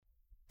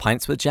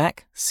Pints with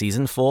Jack,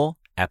 Season 4,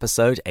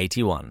 Episode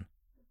 81.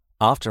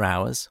 After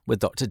Hours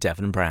with Dr.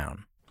 Devon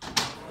Brown.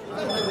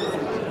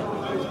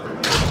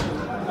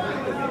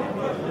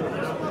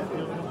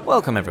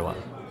 Welcome,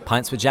 everyone.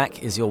 Pints with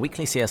Jack is your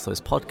weekly C.S. Lewis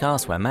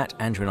podcast where Matt,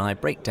 Andrew and I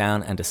break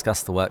down and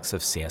discuss the works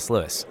of C.S.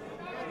 Lewis.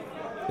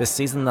 This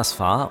season thus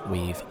far,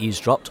 we've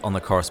eavesdropped on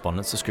the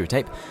correspondence of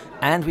Screwtape,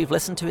 and we've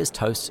listened to his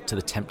toast to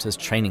the Tempters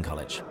Training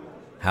College.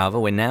 However,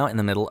 we're now in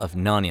the middle of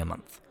Narnia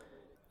month.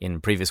 In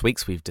previous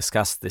weeks, we've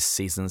discussed this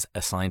season's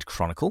assigned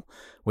chronicle,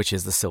 which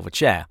is The Silver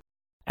Chair.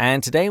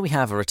 And today we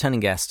have a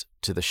returning guest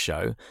to the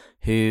show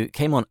who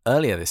came on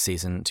earlier this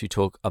season to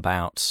talk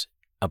about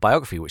a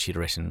biography which he'd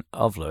written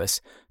of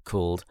Lewis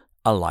called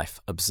A Life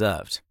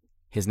Observed.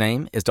 His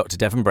name is Dr.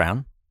 Devon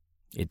Brown.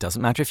 It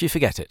doesn't matter if you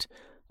forget it.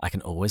 I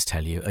can always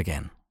tell you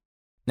again.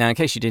 Now, in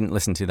case you didn't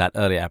listen to that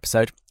earlier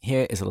episode,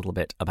 here is a little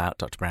bit about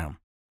Dr. Brown.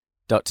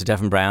 Dr.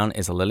 Devon Brown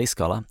is a Lilly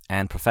Scholar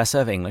and Professor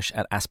of English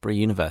at Asbury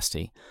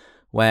University,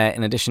 where,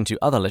 in addition to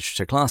other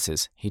literature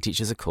classes, he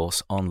teaches a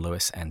course on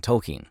Lewis and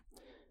Tolkien.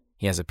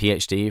 He has a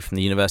PhD from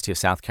the University of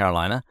South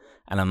Carolina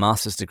and a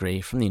master's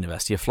degree from the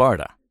University of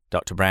Florida.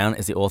 Dr. Brown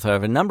is the author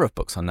of a number of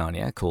books on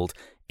Narnia called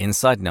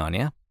Inside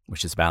Narnia,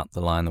 which is about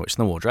The Lion, the Witch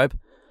and the Wardrobe,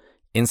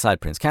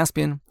 Inside Prince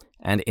Caspian,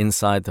 and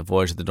Inside the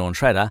Voyage of the Dawn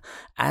Treader,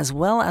 as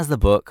well as the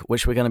book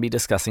which we're going to be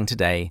discussing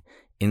today,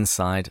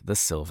 Inside the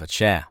Silver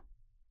Chair.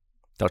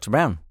 Dr.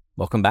 Brown,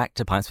 welcome back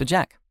to Pints with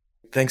Jack.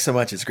 Thanks so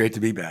much. It's great to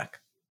be back.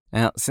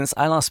 Now, since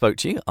I last spoke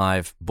to you,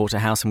 I've bought a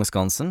house in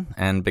Wisconsin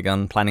and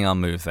begun planning our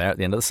move there at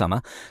the end of the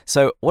summer.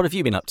 So what have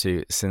you been up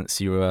to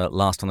since you were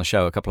last on the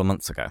show a couple of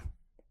months ago?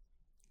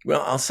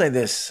 Well, I'll say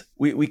this.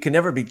 We can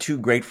never be too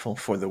grateful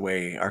for the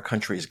way our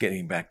country is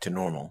getting back to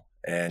normal.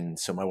 And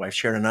so my wife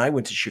Sharon and I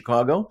went to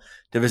Chicago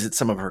to visit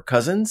some of her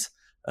cousins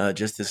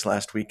just this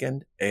last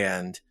weekend.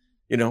 And,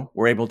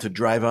 we're able to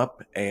drive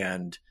up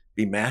and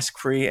be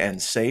mask-free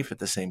and safe at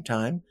the same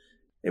time.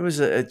 It was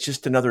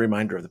just another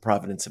reminder of the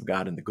providence of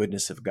God and the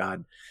goodness of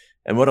God.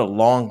 And what a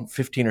long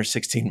 15 or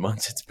 16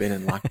 months it's been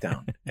in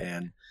lockdown.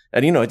 and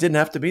it didn't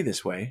have to be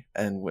this way.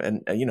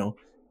 And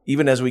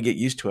even as we get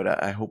used to it,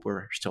 I hope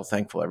we're still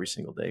thankful every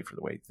single day for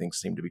the way things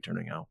seem to be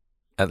turning out.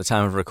 At the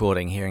time of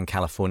recording here in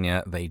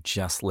California, they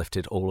just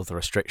lifted all of the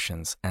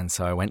restrictions. And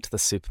so I went to the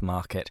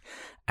supermarket,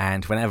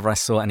 and whenever I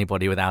saw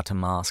anybody without a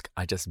mask,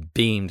 I just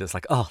beamed. It's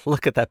like, oh,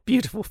 look at that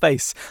beautiful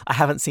face. I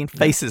haven't seen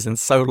faces in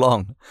so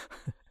long.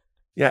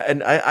 Yeah,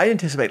 and I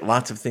anticipate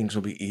lots of things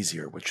will be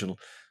easier, which will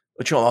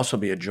also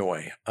be a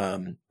joy. A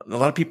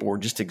lot of people were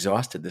just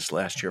exhausted this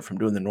last year from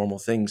doing the normal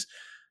things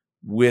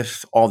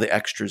with all the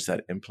extras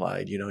that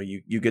implied.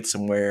 You get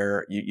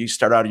somewhere, you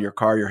start out of your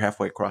car, you're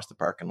halfway across the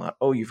parking lot.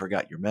 Oh, you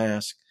forgot your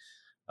mask.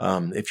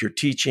 If you're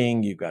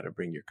teaching, you've got to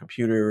bring your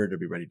computer to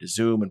be ready to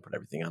Zoom and put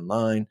everything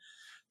online.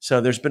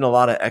 So there's been a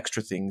lot of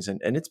extra things, and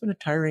it's been a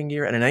tiring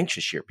year and an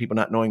anxious year, people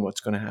not knowing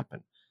what's going to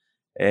happen.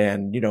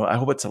 And, I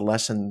hope it's a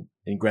lesson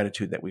in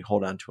gratitude that we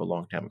hold on to a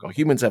long time ago.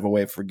 Humans have a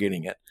way of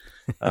forgetting it.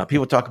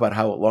 People talk about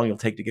how long it'll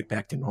take to get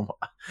back to normal.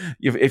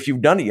 If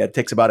you've done it yet, it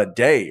takes about a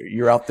day.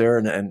 You're out there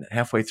and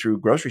halfway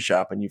through grocery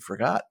shop and you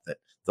forgot that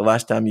the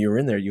last time you were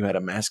in there, you had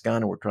a mask on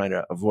and were trying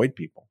to avoid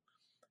people.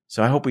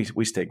 So I hope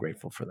we stay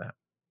grateful for that.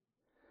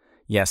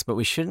 Yes, but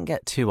we shouldn't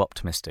get too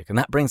optimistic. And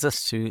that brings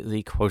us to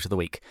the quote of the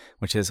week,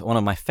 which is one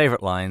of my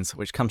favourite lines,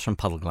 which comes from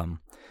Puddleglum,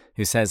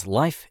 who says,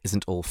 "Life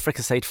isn't all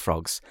fricasseed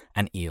frogs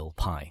and eel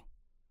pie."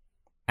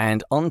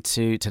 And on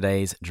to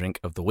today's drink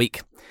of the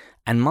week.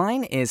 And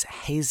mine is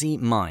Hazy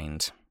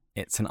Mind.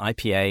 It's an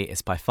IPA,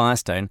 it's by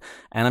Firestone,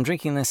 and I'm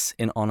drinking this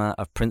in honour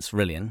of Prince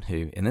Rilian,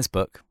 who in this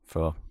book,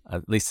 for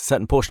at least a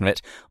certain portion of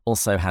it,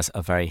 also has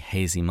a very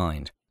hazy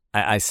mind.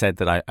 I said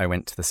that I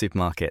went to the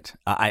supermarket.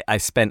 I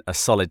spent a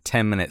solid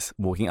 10 minutes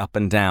walking up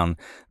and down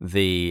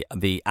the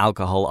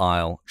alcohol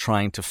aisle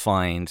trying to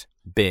find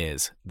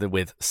beers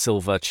with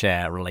Silver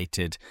Chair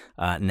related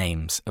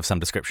names of some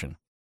description.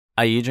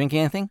 Are you drinking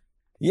anything?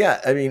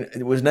 Yeah, I mean,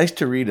 it was nice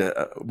to read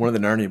one of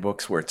the Narnia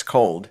books where it's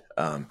cold.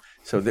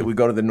 So that we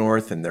go to the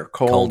north and they're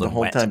cold the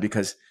whole time,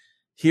 because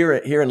here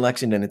in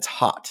Lexington it's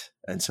hot.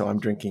 And so I'm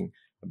drinking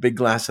a big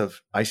glass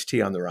of iced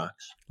tea on the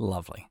rocks.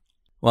 Lovely.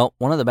 Well,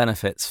 one of the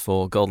benefits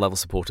for gold level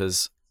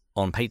supporters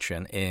on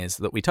Patreon is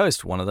that we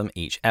toast one of them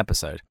each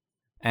episode.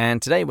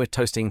 And today we're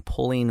toasting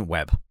Pauline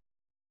Webb.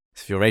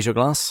 So if you raise your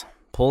glass,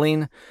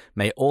 Pauline,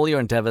 may all your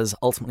endeavours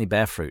ultimately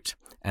bear fruit,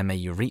 and may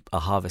you reap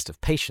a harvest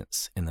of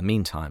patience in the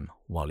meantime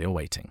while you're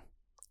waiting.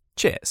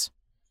 Cheers.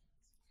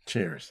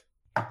 Cheers.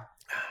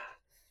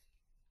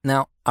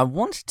 Now, I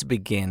wanted to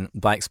begin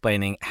by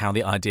explaining how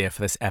the idea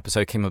for this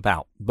episode came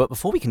about. But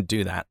before we can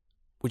do that,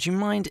 would you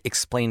mind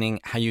explaining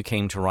how you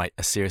came to write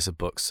a series of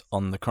books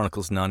on the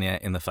Chronicles of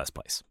Narnia in the first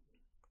place?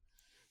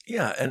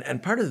 Yeah,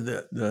 and part of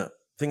the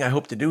thing I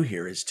hope to do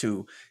here is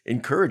to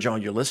encourage all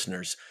your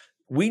listeners.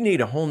 We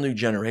need a whole new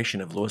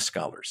generation of Lewis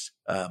scholars.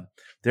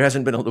 There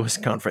hasn't been a Lewis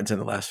conference in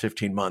the last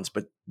 15 months,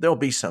 but there'll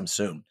be some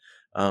soon.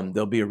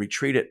 There'll be a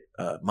retreat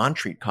at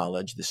Montreat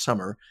College this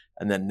summer,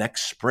 and then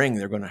next spring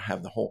they're going to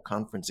have the whole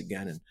conference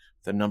again, and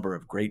the number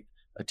of great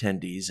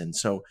attendees. And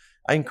so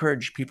I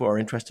encourage people who are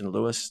interested in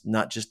Lewis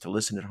not just to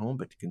listen at home,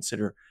 but to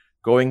consider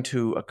going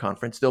to a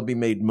conference. They'll be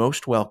made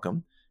most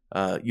welcome.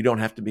 You don't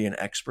have to be an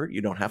expert.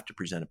 You don't have to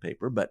present a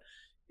paper, but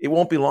it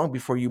won't be long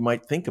before you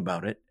might think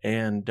about it.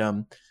 And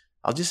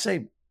I'll just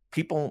say,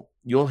 people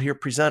you'll hear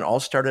present all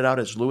started out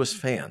as Lewis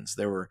fans.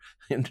 There were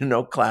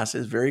no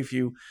classes, very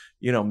few,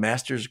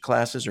 master's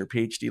classes or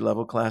PhD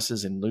level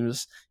classes in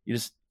Lewis. You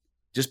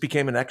just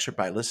became an expert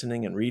by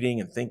listening and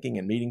reading and thinking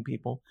and meeting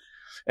people.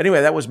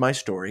 Anyway, that was my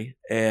story.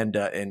 And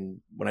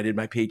when I did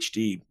my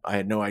PhD, I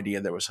had no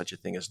idea there was such a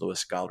thing as Lewis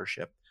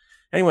scholarship.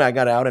 Anyway, I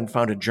got out and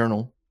found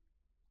a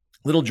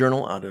little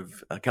journal out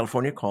of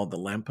California called The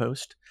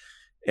Lamppost.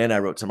 And I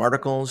wrote some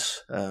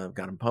articles, got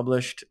them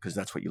published, because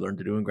that's what you learn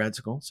to do in grad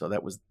school. So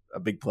that was a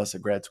big plus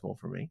of grad school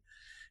for me.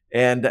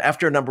 And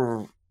after a number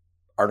of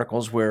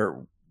articles where,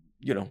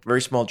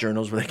 very small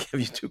journals where they give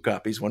you 2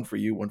 copies, one for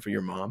you, one for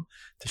your mom,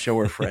 to show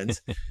her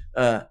friends.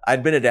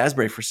 I'd been at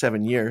Asbury for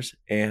 7 years.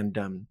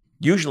 And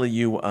usually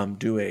you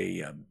do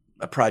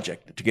a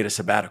project to get a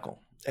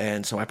sabbatical.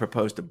 And so I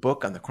proposed a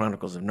book on the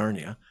Chronicles of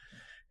Narnia.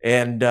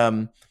 And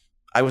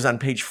I was on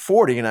page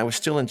 40, and I was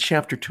still in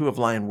chapter 2 of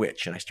Lion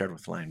Witch, and I started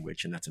with Lion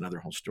Witch, and that's another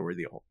whole story,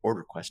 the whole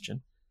order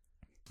question.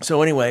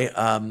 So anyway,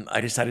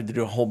 I decided to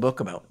do a whole book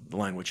about the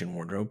Lion Witch and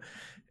Wardrobe,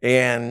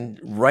 and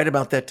right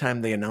about that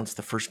time, they announced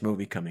the first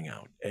movie coming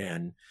out.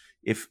 And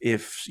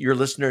if your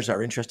listeners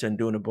are interested in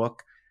doing a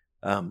book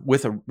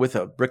with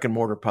a brick and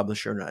mortar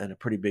publisher and a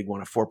pretty big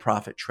one, a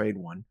for-profit trade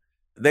one,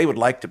 they would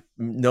like to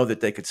know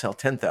that they could sell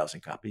 10,000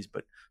 copies,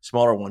 but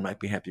smaller one might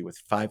be happy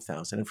with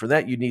 5,000. And for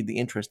that, you need the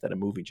interest that a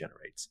movie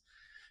generates.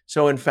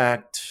 So, in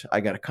fact,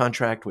 I got a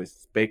contract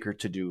with Baker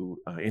to do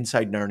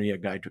Inside Narnia, a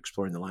guide to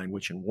exploring the Lion,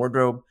 Witch, and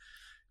Wardrobe.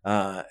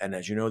 And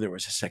as you know, there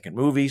was a second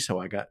movie,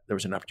 so there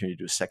was an opportunity to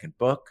do a second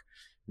book.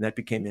 And that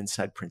became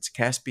Inside Prince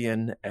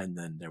Caspian. And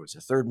then there was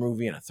a third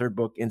movie and a third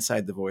book,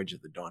 Inside the Voyage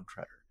of the Dawn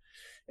Treader.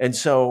 And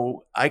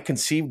so I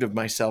conceived of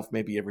myself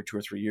maybe every 2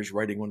 or 3 years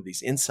writing one of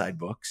these inside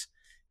books.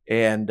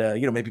 And,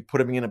 maybe put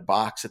them in a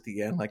box at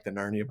the end, like the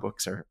Narnia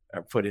books are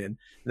put in. And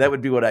that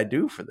would be what I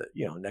do for the,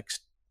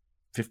 next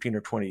 15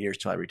 or 20 years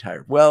till I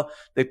retired. Well,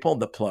 they pulled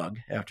the plug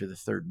after the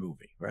third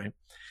movie, right?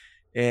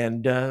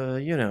 And,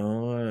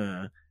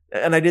 and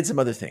I did some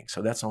other things,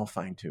 so that's all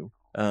fine too.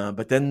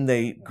 But then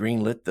they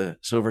greenlit the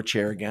Silver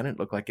Chair again. It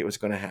looked like it was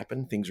going to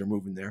happen. Things are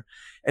moving there.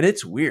 And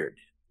it's weird.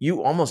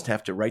 You almost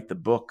have to write the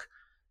book.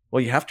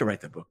 Well, you have to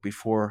write the book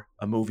before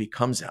a movie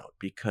comes out,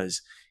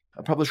 because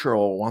a publisher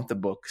will want the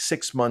book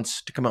 6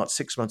 months to come out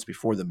 6 months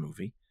before the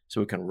movie,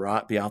 so it can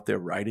be out there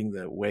riding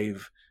the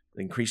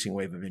increasing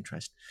wave of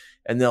interest.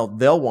 And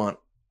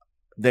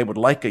they would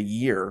like a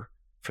year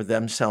for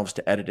themselves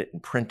to edit it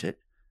and print it.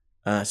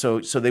 So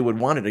they would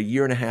want it a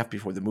year and a half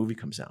before the movie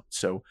comes out.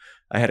 So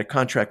I had a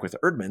contract with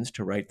Erdmans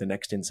to write the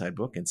next inside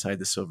book, Inside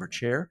the Silver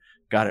Chair.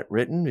 Got it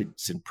written.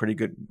 It's in pretty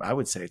good, I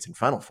would say it's in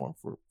final form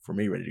for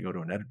me, ready to go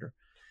to an editor.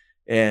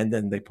 And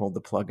then they pulled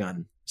the plug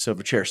on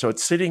Silver Chair. So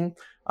it's sitting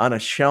on a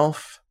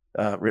shelf,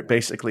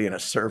 basically in a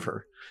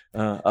server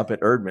up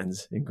at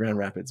Erdmans in Grand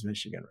Rapids,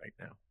 Michigan right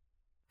now.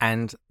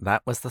 And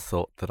that was the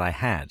thought that I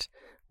had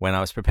when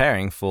I was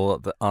preparing for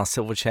our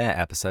Silver Chair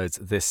episodes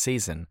this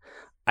season.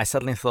 I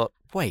suddenly thought,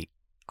 wait,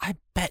 I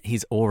bet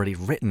he's already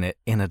written it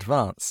in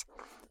advance.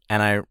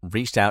 And I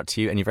reached out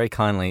to you, and you very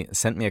kindly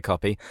sent me a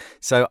copy.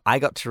 So I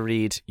got to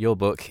read your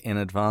book in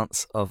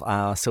advance of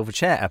our Silver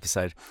Chair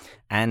episode.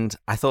 And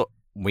I thought,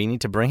 we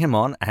need to bring him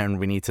on, and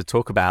we need to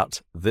talk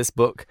about this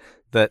book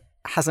that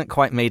hasn't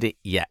quite made it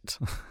yet.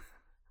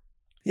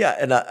 Yeah,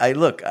 and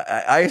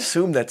I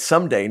assume that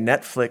someday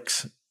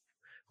Netflix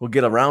will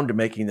get around to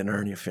making the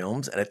Narnia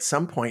films, and at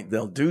some point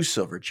they'll do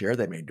Silver Chair.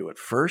 They may do it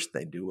first.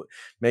 They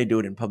may do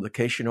it in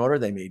publication order.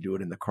 They may do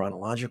it in the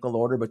chronological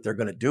order, but they're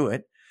going to do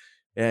it.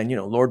 And,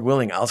 Lord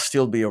willing, I'll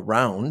still be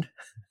around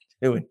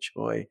to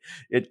enjoy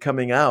it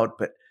coming out.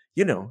 But,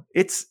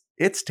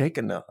 it's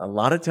taken a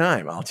lot of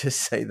time. I'll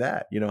just say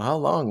that. How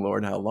long,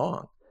 Lord, how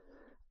long?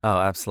 Oh,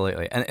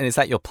 absolutely. And is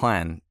that your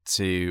plan,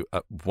 to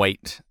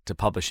wait to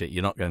publish it?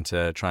 You're not going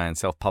to try and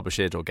self-publish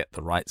it or get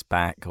the rights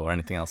back or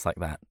anything else like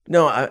that?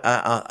 No,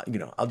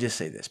 I'll just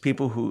say this.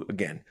 People who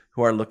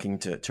are looking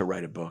to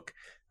write a book,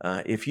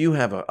 if you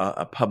have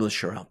a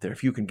publisher out there,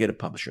 if you can get a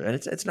publisher, and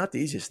it's not the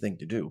easiest thing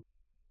to do.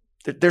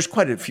 There's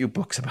quite a few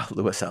books about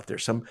Lewis out there.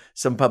 Some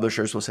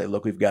publishers will say,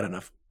 "Look, we've got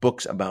enough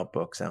books about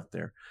books out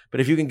there." But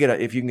if you can get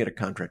a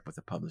contract with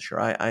a publisher,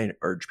 I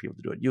urge people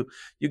to do it.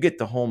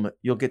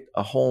 You'll get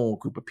a whole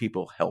group of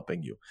people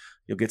helping you.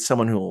 You'll get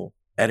someone who will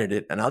edit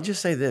it. And I'll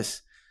just say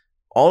this: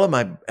 all of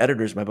my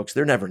editors, my books,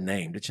 they're never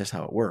named. It's just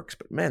how it works.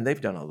 But man,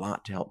 they've done a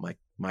lot to help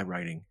my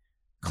writing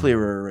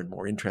clearer and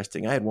more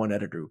interesting. I had one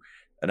editor,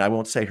 and I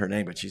won't say her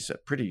name, but she's a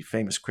pretty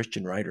famous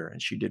Christian writer,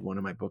 and she did one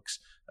of my books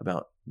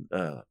about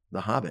The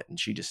Hobbit, and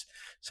she just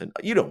said,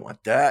 "You don't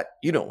want that.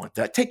 You don't want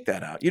that. Take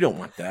that out. You don't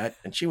want that."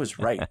 And she was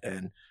right.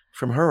 And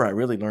from her, I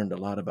really learned a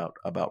lot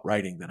about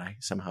writing that I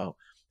somehow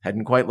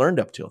hadn't quite learned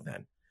up till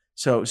then.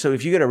 So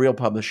if you get a real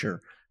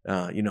publisher,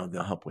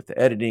 they'll help with the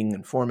editing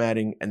and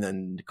formatting, and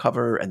then the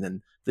cover, and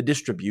then the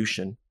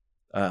distribution.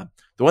 The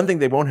one thing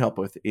they won't help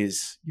with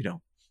is,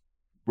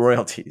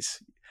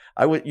 royalties.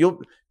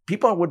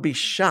 People would be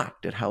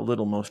shocked at how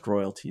little most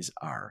royalties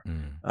are.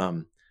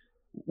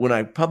 When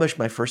I published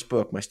my first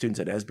book, my students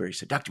at Asbury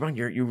said, "Dr. Brown,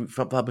 you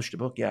published a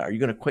book. Yeah. Are you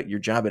going to quit your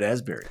job at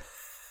Asbury?"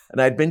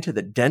 And I'd been to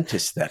the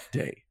dentist that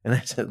day. And I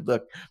said,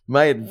 "Look,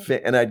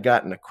 and I'd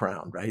gotten a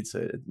crown, right?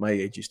 So at my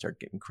age, you start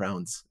getting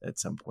crowns at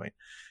some point.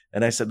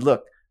 And I said,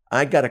 "Look,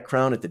 I got a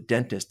crown at the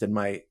dentist, and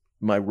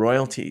my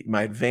royalty,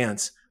 my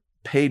advance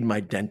paid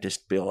my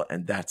dentist bill,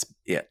 and that's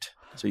it.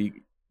 So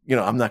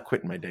I'm not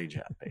quitting my day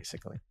job,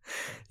 basically."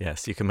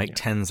 Yes, you can make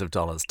tens of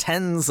dollars.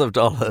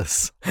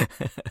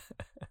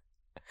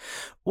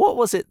 What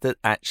was it that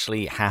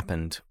actually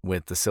happened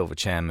with the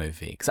Silverchair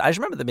movie? Because I just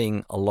remember there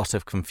being a lot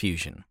of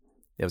confusion.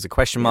 There was a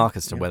question mark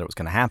as to whether it was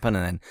going to happen,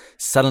 and then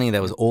suddenly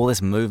there was all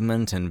this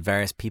movement, and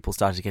various people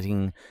started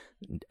getting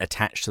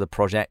attached to the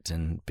project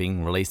and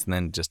being released, and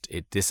then just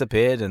it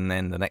disappeared, and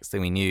then the next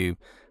thing we knew,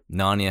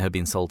 Narnia had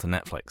been sold to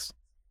Netflix.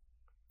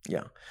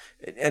 Yeah.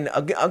 And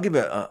I'll give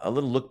a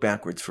little look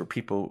backwards for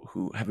people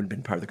who haven't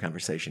been part of the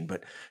conversation,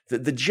 but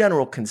the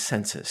general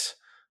consensus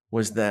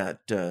was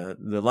that The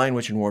Lion,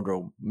 Witch, and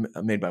Wardrobe,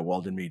 made by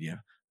Walden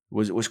Media,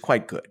 was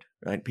quite good,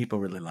 right? People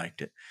really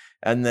liked it.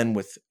 And then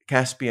with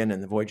Caspian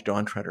and The Voyage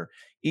Dawn Treader,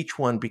 each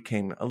one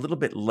became a little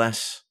bit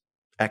less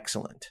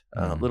excellent,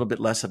 a little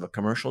bit less of a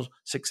commercial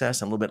success,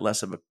 and a little bit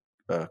less of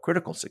a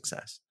critical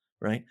success,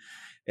 right?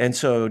 And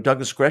so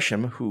Douglas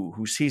Gresham,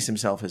 who sees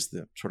himself as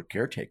the sort of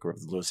caretaker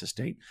of the Lewis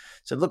estate,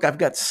 said, "Look, I've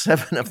got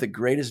 7 of the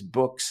greatest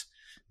books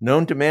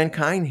known to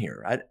mankind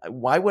here.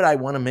 Why would I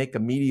want to make a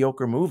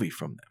mediocre movie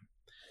from them?"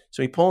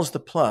 So he pulls the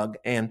plug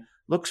and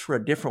looks for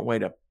a different way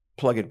to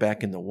plug it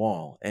back in the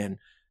wall. And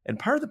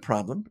part of the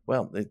problem,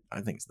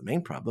 I think it's the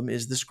main problem,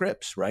 is the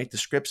scripts, right? The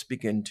scripts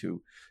begin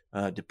to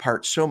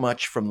depart so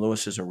much from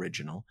Lewis's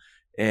original,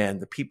 and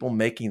the people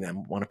making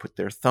them want to put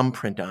their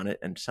thumbprint on it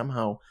and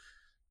somehow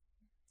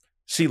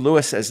see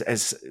Lewis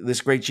as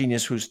this great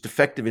genius who's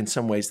defective in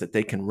some ways that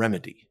they can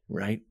remedy,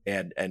 right?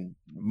 And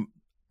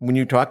when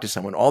you talk to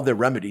someone, all their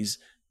remedies,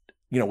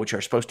 which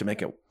are supposed to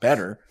make it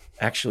better,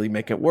 actually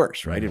make it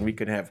worse, right? And we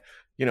could have,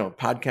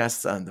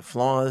 podcasts on the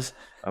flaws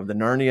of the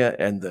Narnia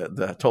and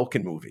the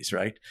Tolkien movies,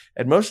 right?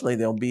 And mostly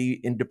they'll be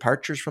in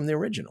departures from the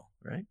original,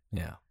 right?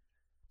 Yeah.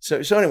 So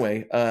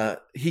anyway,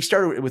 he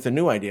started with a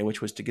new idea,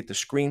 which was to get the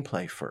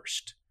screenplay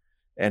first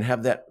and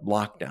have that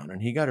locked down.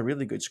 And he got a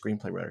really good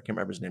screenplay writer. I can't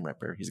remember his name right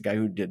there. He's a guy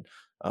who did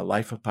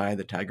Life of Pi,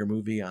 the tiger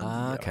movie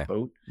on the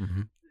boat,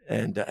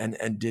 and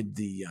did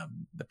the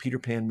Peter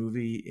Pan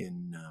movie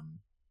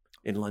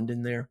in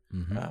London there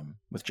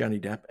with Johnny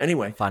Depp.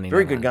 Anyway,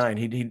 very good guy.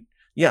 And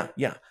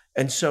yeah.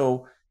 And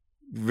so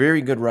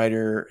very good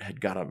writer, had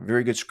got a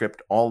very good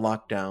script all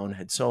locked down,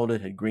 had sold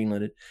it, had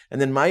greenlit it. And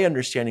then my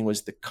understanding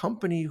was the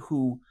company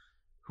who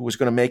was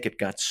going to make it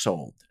got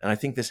sold. And I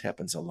think this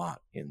happens a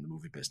lot in the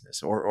movie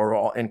business or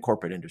all in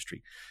corporate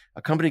industry.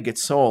 A company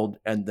gets sold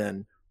and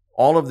then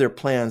all of their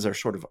plans are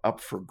sort of up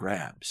for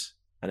grabs.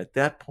 And at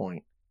that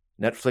point,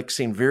 Netflix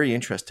seemed very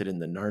interested in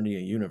the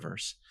Narnia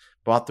universe,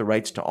 bought the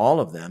rights to all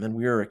of them. And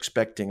we were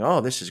expecting,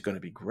 this is going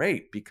to be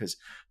great because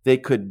they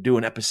could do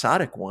an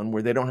episodic one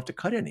where they don't have to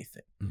cut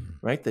anything,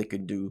 right? They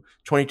could do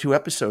 22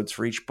 episodes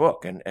for each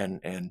book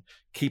and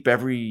keep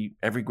every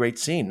great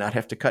scene, not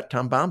have to cut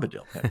Tom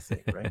Bombadil kind of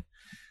thing, right?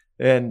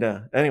 And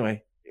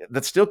anyway,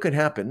 that still could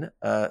happen,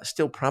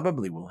 still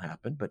probably will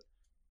happen, but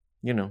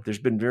there's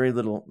been very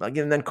little.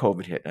 Again, then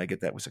COVID hit, and I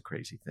get that was a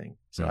crazy thing.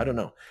 So I don't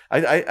know.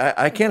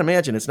 I can't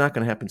imagine it's not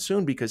going to happen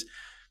soon because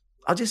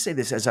I'll just say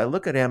this: as I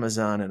look at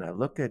Amazon and I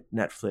look at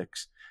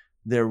Netflix,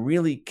 they're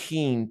really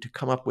keen to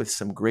come up with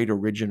some great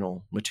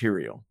original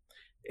material.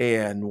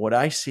 And what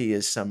I see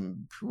is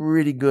some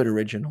pretty good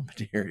original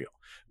material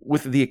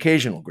with the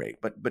occasional great,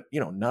 but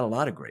not a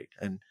lot of great.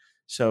 And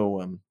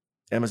so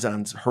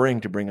Amazon's hurrying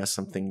to bring us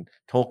something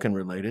Tolkien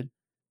related,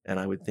 and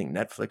I would think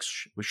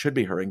Netflix should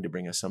be hurrying to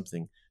bring us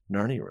something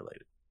Narnia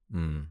related.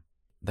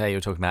 There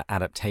you're talking about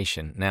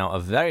adaptation. Now, a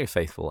very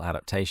faithful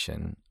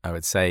adaptation, I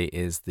would say,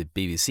 is the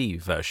BBC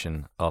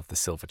version of The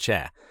Silver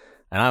Chair.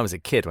 And I was a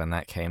kid when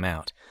that came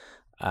out.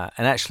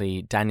 And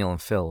actually, Daniel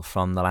and Phil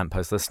from The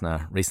Lamppost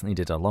Listener recently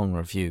did a long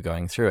review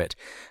going through it.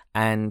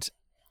 And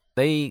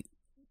they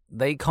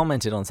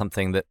commented on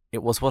something that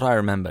it was what I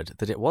remembered,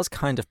 that it was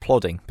kind of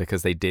plodding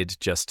because they did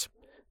just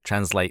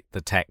translate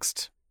the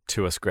text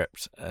to a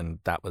script, and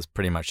that was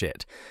pretty much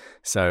it.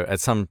 So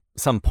at some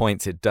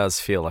points it does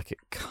feel like it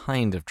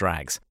kind of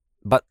drags.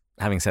 But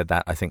having said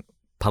that, I think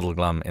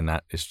Puddleglum in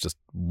that is just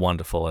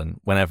wonderful, and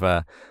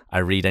whenever I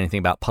read anything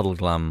about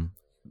Puddleglum,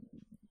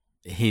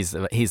 he's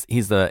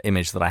the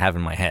image that I have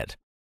in my head.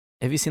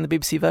 Have you seen the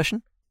BBC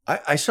version?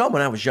 I saw them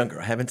when I was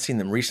younger. I haven't seen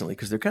them recently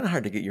because they're kind of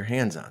hard to get your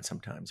hands on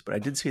sometimes, but I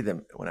did see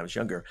them when I was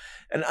younger.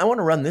 And I want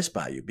to run this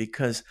by you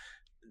because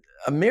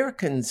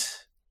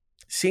Americans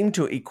seem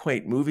to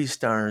equate movie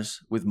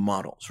stars with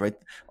models, right?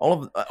 All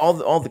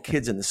the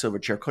kids in the Silver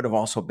Chair could have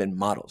also been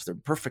models. They're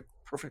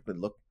perfectly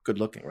good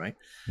looking, right?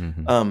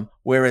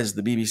 Whereas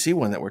the BBC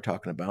one that we're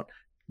talking about,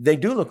 they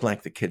do look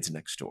like the kids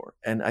next door.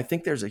 And I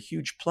think there's a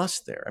huge plus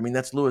there. I mean,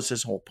 that's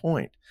Lewis's whole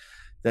point,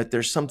 that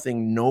there's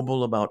something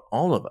noble about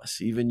all of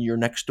us, even your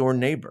next door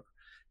neighbor.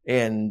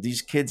 And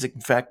these kids,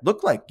 in fact,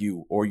 look like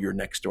you or your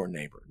next door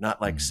neighbor,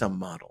 not like some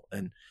model.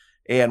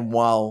 And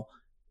while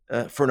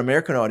for an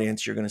American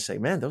audience, you're going to say,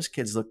 man, those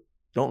kids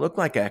don't look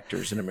like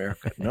actors in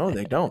America. No,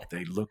 they don't.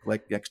 They look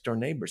like next door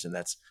neighbors. And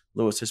that's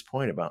Lewis's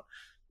point about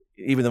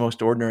even the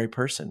most ordinary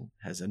person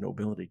has a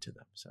nobility to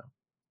them. So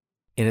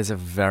it is a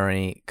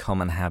very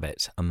common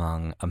habit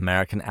among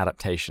American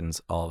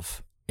adaptations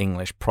of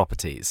English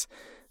properties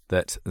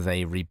that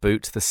they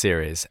reboot the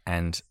series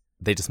and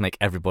they just make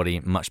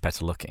everybody much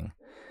better looking.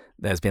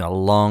 There's been a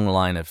long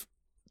line of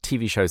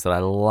TV shows that I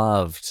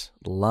loved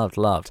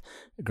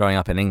growing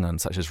up in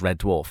England, such as Red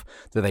Dwarf,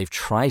 that they've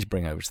tried to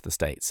bring over to the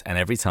States. And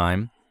every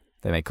time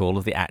they make all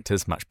of the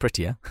actors much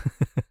prettier,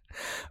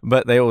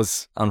 but they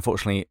always,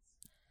 unfortunately,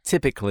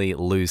 typically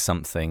lose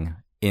something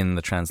in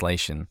the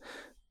translation.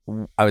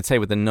 I would say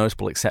with the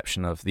notable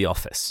exception of The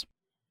Office.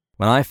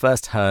 When I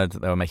first heard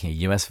that they were making a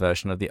US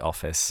version of The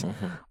Office,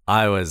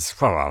 I was,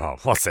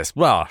 what's this?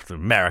 Well, the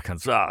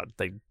Americans,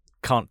 they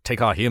can't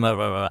take our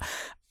humor.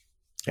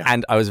 Yeah.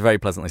 And I was very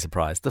pleasantly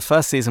surprised. The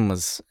first season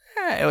was,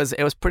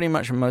 it was pretty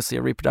much mostly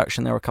a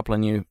reproduction. There were a couple of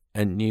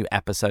new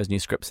episodes, new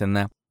scripts in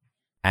there.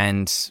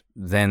 And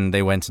then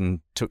they went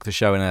and took the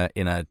show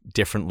in a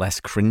different, less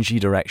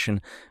cringy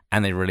direction,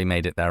 and they really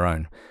made it their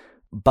own.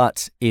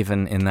 But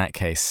even in that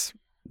case,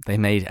 they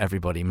made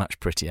everybody much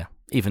prettier,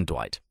 even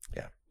Dwight.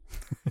 Yeah.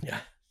 Yeah.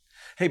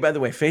 Hey, by the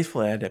way,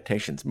 faithful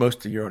adaptations,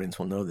 most of your audience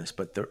will know this,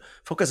 but the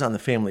focus on the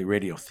family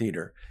radio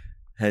theater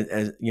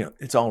has,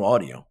 it's all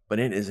audio, but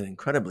it is an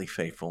incredibly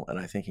faithful and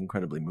I think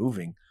incredibly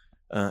moving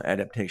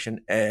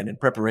adaptation. And in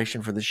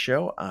preparation for this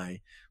show,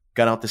 I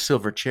got out the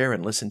silver chair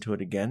and listened to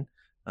it again.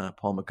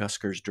 Paul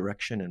McCusker's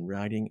direction and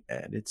writing,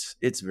 and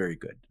it's very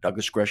good.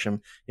 Douglas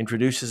Gresham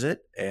introduces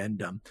it,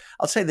 and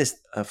I'll say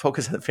this: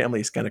 Focus on the Family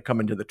is kind of come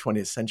into the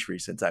 20th century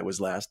since I was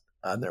last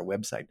on their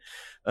website.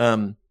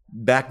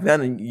 Back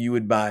then, you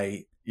would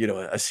buy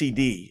a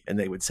CD, and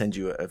they would send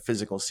you a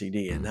physical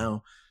CD, and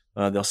now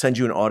they'll send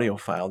you an audio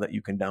file that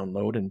you can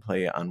download and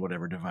play on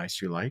whatever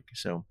device you like.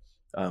 So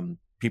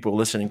people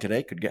listening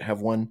today could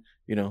have one,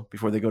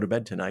 before they go to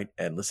bed tonight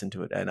and listen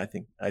to it, and I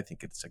think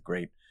it's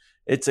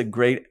a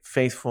great,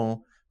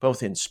 faithful,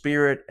 both in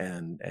spirit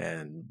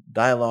and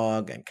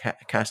dialogue and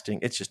casting.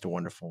 It's just a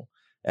wonderful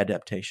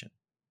adaptation.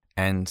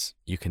 And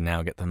you can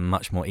now get them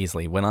much more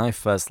easily. When I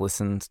first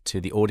listened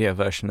to the audio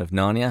version of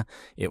Narnia,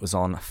 it was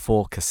on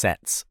 4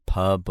 cassettes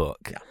per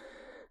book. Yeah.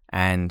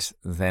 And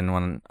then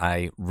when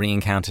I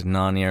re-encountered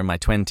Narnia in my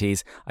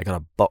 20s, I got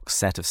a box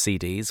set of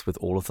CDs with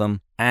all of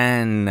them.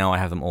 And now I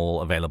have them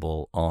all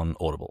available on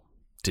Audible,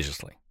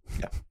 digitally.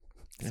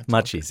 Yeah.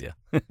 Much easier.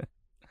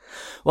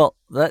 Well,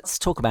 let's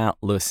talk about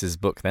Lewis's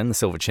book then, The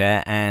Silver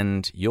Chair,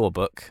 and your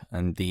book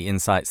and the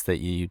insights that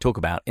you talk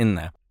about in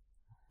there.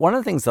 One of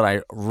the things that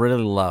I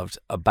really loved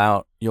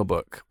about your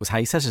book was how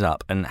you set it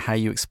up and how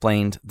you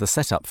explained the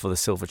setup for the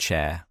silver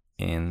chair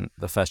in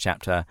the first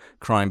chapter,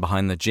 Crime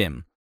Behind the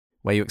Gym,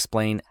 where you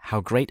explain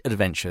how great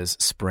adventures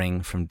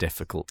spring from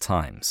difficult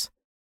times.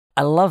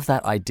 I love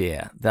that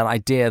idea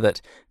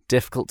that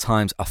difficult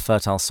times are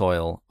fertile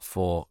soil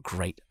for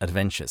great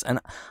adventures. And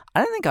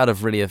I don't think I'd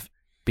have really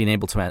been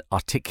able to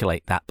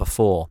articulate that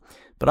before.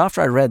 But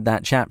after I read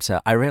that chapter,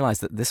 I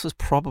realized that this was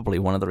probably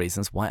one of the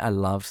reasons why I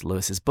loved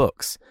Lewis's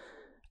books,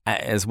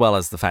 as well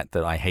as the fact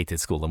that I hated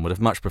school and would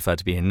have much preferred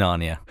to be in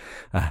Narnia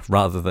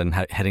rather than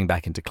heading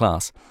back into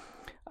class.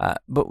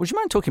 But would you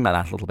mind talking about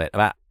that a little bit,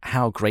 about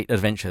how great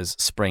adventures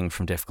spring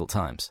from difficult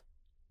times?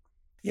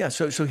 Yeah,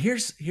 so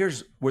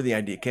here's where the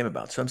idea came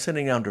about. So I'm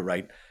sitting down to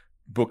write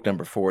book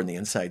number 4 in the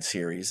Inside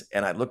series,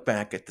 and I look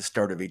back at the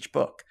start of each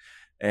book.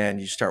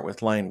 And you start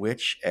with Lion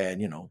Witch, and,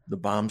 the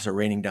bombs are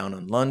raining down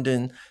on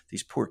London.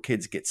 These poor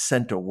kids get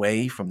sent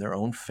away from their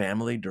own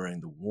family during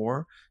the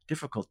war.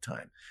 Difficult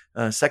time.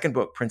 Second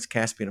book, Prince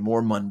Caspian, a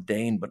more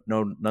mundane but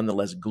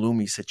nonetheless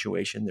gloomy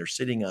situation. They're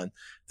sitting on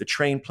the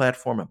train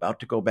platform about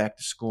to go back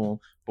to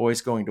school, boys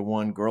going to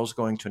one, girls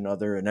going to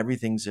another, and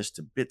everything's just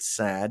a bit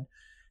sad.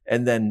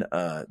 And then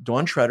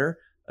Dawn Treader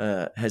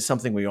has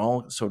something we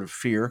all sort of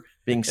fear,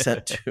 being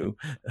sent to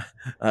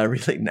a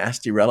really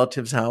nasty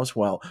relative's house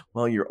while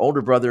your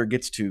older brother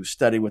gets to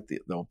study with the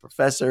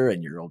professor,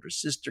 and your older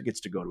sister gets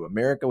to go to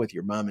America with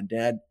your mom and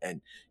dad,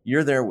 and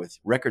you're there with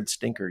record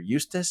stinker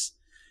Eustace.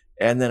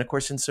 And then, of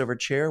course, in Silver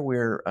Chair,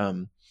 where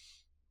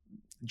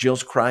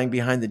Jill's crying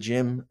behind the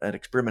gym at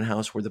Experiment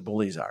House where the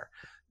bullies are.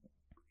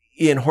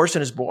 In Horse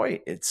and His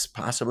Boy, it's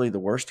possibly the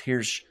worst.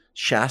 Here's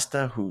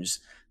Shasta,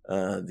 who's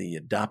the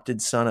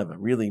adopted son of a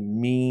really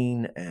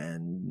mean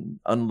and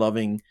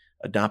unloving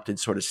adopted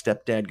sort of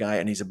stepdad guy,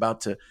 and he's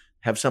about to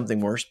have something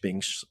worse,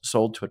 being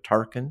sold to a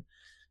Tarkin.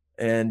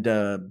 And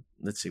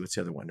let's see, what's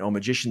the other one?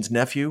 Magician's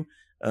Nephew,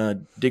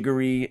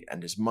 Diggory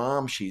and his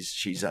mom.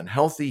 She's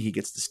unhealthy. He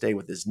gets to stay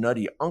with his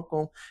nutty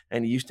uncle,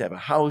 and he used to have a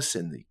house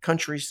in the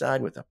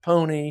countryside with a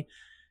pony.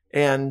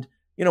 And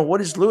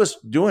what is Lewis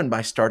doing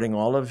by starting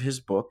all of his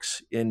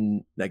books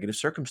in negative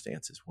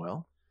circumstances?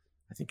 Well,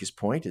 I think his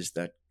point is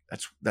that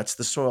that's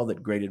the soil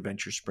that great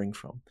adventures spring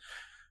from.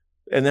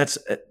 And that's,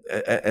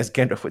 as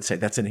Gandalf would say,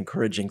 that's an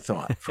encouraging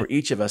thought for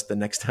each of us the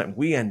next time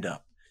we end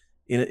up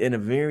in a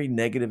very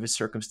negative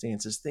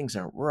circumstances. Things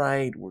aren't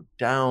right. We're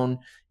down.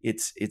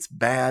 It's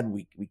bad.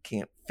 We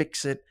can't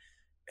fix it.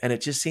 And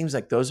it just seems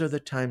like those are the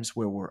times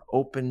where we're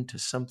open to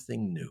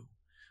something new.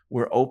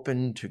 We're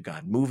open to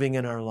God moving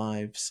in our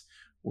lives.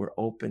 We're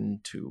open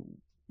to,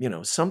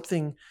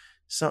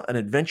 an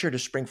adventure to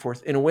spring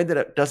forth in a way that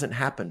it doesn't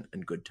happen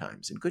in good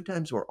times. In good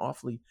times, we're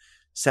awfully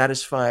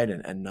satisfied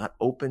and not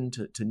open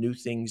to new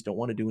things, don't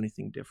want to do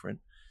anything different.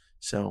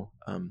 So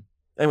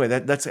anyway,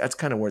 that's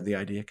kind of where the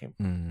idea came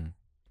from. Mm.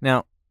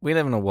 Now, we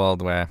live in a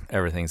world where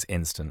everything's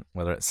instant,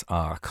 whether it's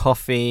our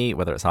coffee,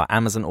 whether it's our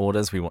Amazon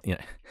orders.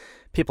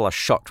 People are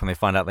shocked when they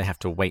find out they have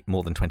to wait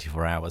more than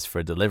 24 hours for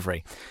a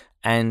delivery.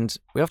 And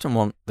we often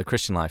want the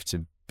Christian life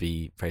to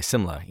be very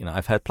similar.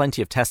 I've heard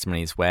plenty of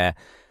testimonies where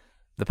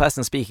the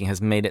person speaking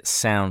has made it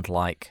sound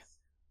like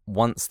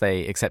once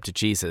they accepted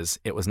Jesus,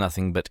 it was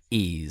nothing but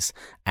ease,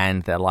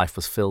 and their life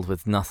was filled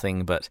with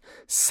nothing but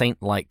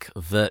saint-like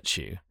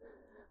virtue.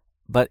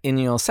 But in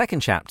your second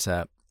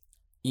chapter,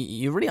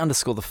 you really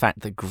underscore the fact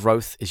that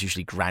growth is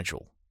usually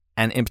gradual,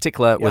 and in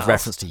particular with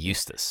reference to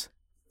Eustace.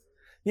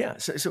 Yeah,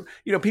 so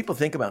people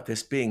think about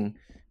this being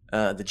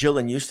the Jill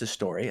and Eustace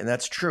story, and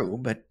that's true,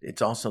 but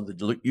it's also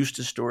the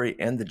Eustace story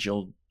and the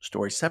Jill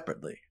story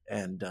separately.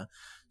 And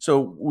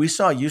so we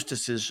saw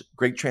Eustace's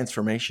great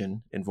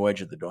transformation in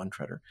Voyage of the Dawn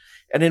Treader.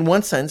 And in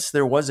one sense,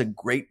 there was a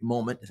great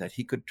moment that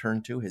he could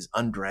turn to, his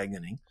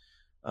undragoning.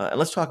 And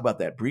let's talk about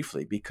that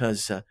briefly,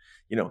 because,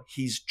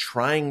 he's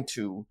trying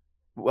to,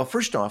 well,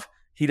 first off,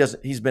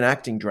 he's been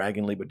acting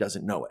dragonly, but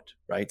doesn't know it,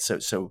 right?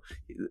 So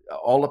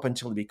all up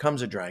until he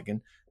becomes a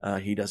dragon,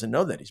 he doesn't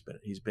know that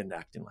he's been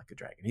acting like a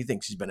dragon. He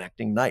thinks he's been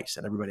acting nice,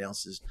 and everybody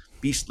else is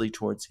beastly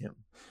towards him.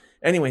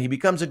 Anyway, he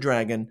becomes a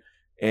dragon,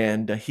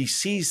 and he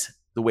sees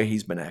the way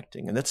he's been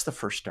acting, and that's the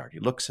first start. He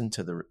looks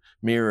into the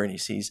mirror and he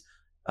sees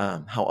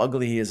how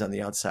ugly he is on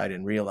the outside,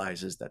 and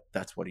realizes that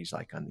that's what he's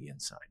like on the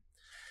inside.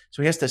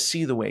 So he has to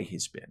see the way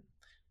he's been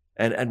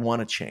and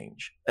want to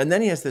change. And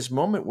then he has this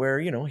moment where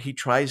he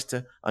tries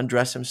to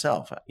undress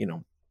himself.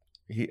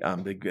 They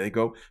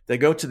go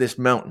to this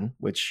mountain,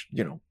 which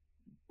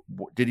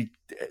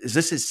is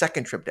this his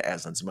second trip to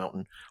Aslan's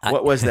Mountain?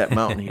 What was that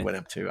mountain he went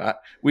up to?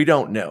 We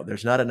don't know.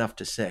 There's not enough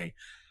to say.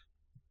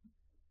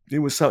 It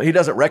was he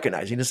doesn't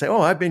recognize. He just say,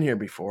 "Oh, I've been here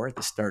before," at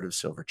the start of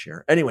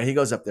Silverchair. Anyway, he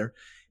goes up there,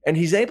 and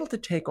he's able to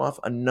take off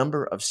a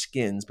number of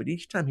skins, but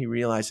each time he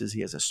realizes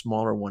he has a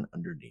smaller one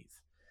underneath.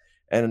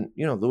 And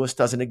Lewis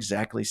doesn't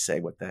exactly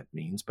say what that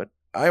means, but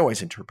I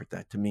always interpret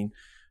that to mean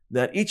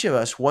that each of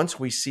us, once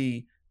we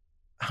see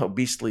how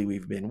beastly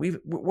we've been,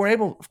 we're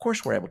able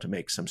to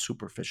make some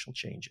superficial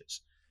changes,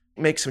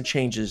 make some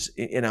changes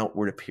in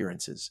outward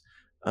appearances.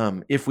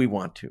 If we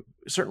want to.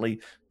 Certainly,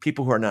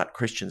 people who are not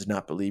Christians,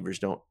 not believers,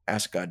 don't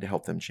ask God to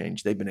help them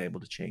change. They've been able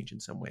to change in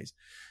some ways.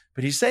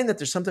 But he's saying that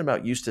there's something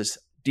about Eustace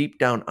deep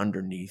down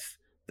underneath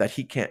that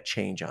he can't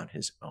change on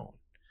his own.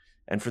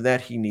 And for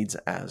that, he needs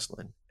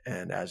Aslan.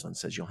 And Aslan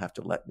says, "You'll have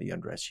to let me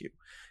undress you."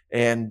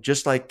 And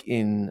just like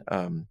in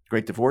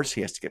Great Divorce,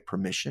 he has to get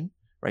permission,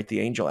 right? The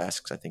angel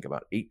asks, I think,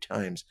 about 8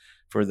 times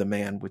for the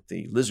man with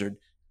the lizard,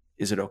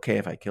 "Is it okay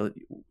if I kill it?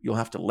 You'll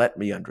have to let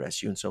me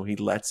undress you." And so he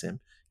lets him,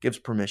 gives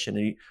permission,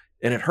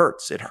 and it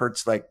hurts. It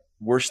hurts like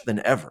worse than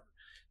ever.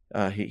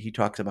 He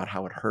talks about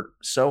how it hurt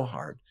so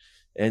hard.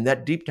 And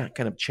that deep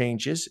kind of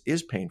change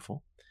is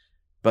painful.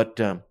 But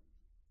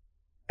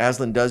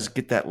Aslan does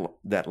get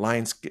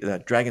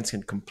that dragon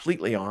skin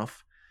completely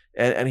off.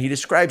 And he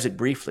describes it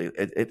briefly.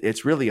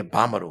 It's really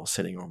abominable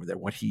sitting over there,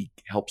 what he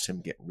helps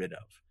him get rid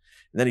of.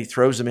 And then he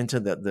throws him into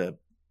the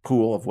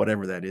pool of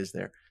whatever that is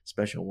there,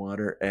 special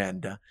water.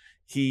 And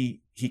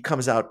he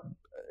comes out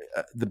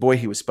the boy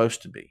he was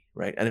supposed to be,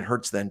 right? And it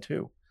hurts then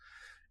too.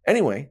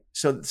 Anyway,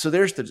 so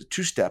there's the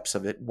 2 steps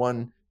of it.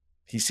 One,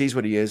 he sees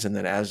what he is, and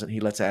then he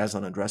lets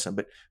Aslan undress him.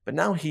 But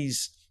now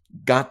he's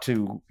got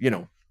to,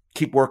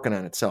 keep working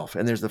on itself.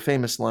 And there's the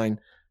famous line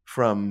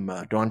from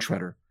Dawn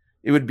Treader.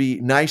 "It would be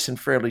nice and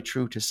fairly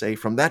true to say,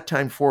 from that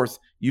time forth,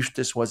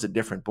 Eustace was a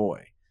different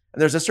boy."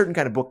 And there's a certain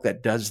kind of book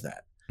that does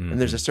that. Mm-hmm.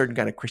 And there's a certain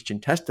kind of Christian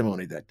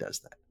testimony that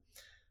does that.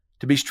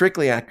 To be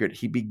strictly accurate,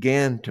 he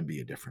began to be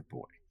a different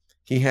boy.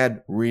 He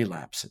had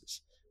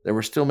relapses. There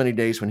were still many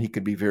days when he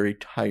could be very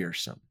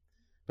tiresome.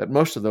 But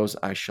most of those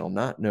I shall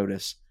not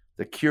notice.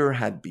 The cure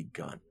had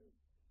begun.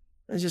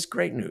 It's just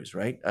great news,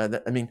 right?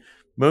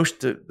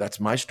 That's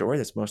my story.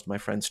 That's most of my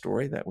friends'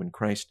 story, that when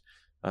Christ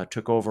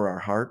took over our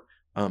heart,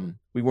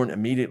 we weren't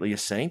immediately a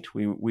saint.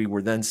 We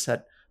were then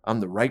set on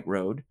the right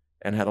road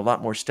and had a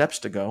lot more steps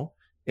to go.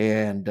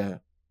 And,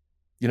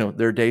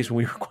 there are days when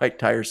we were quite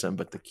tiresome,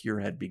 but the cure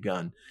had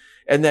begun.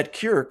 And that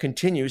cure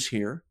continues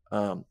here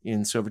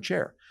in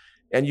Silverchair.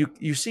 And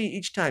you see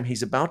each time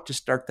he's about to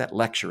start that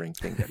lecturing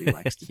thing that he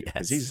likes to do,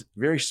 because he's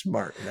very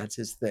smart and that's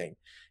his thing.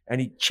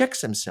 And he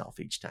checks himself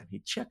each time.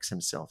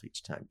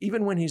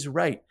 Even when he's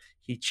right,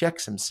 he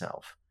checks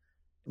himself.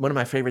 One of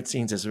my favorite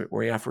scenes is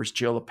where he offers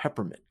Jill a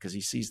peppermint because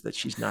he sees that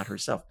she's not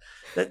herself.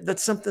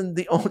 That's something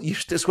the old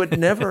Eustace would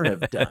never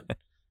have done,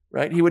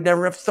 right? He would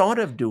never have thought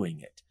of doing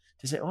it,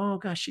 to say, oh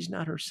gosh, she's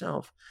not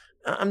herself.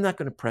 I'm not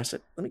going to press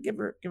it. Let me give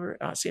her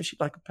see if she'd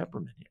like a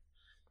peppermint here.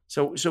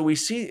 So we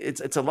see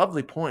it's a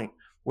lovely point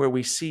where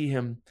we see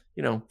him,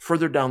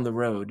 further down the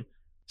road,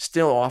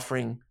 still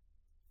offering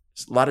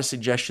a lot of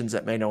suggestions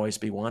that may not always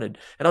be wanted.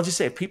 And I'll just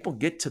say, if people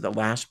get to the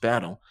last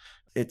battle,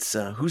 it's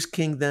who's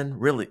king then?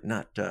 Really,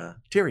 not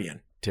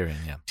Tyrion. Tyrion,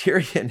 yeah.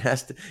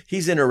 Tyrion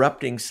he's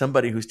interrupting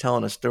somebody who's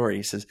telling a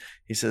story.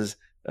 He says,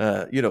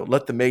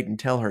 let the maiden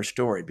tell her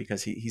story,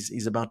 because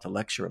he's about to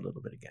lecture a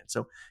little bit again.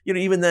 So,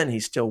 even then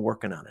he's still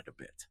working on it a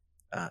bit.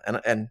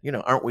 And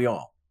aren't we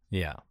all?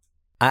 Yeah.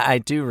 I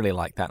do really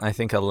like that. And I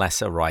think a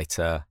lesser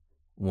writer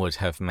would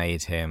have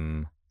made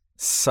him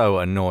so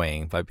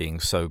annoying by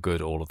being so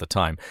good all of the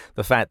time.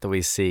 The fact that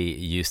we see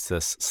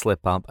Eustace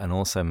slip up and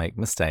also make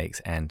mistakes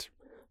and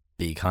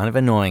be kind of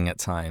annoying at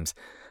times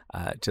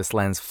just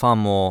lends far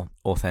more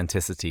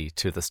authenticity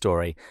to the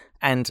story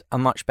and a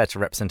much better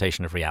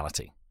representation of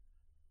reality.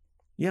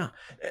 Yeah.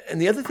 And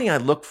the other thing I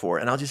look for,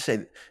 and I'll just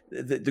say,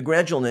 the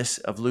gradualness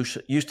of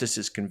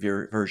Eustace's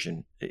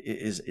conversion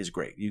is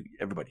great.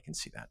 Everybody can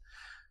see that.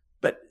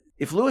 But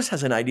if Lewis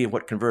has an idea of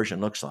what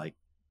conversion looks like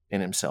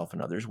in himself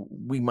and others,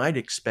 we might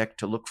expect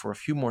to look for a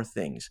few more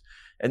things.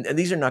 And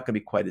these are not going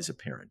to be quite as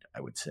apparent, I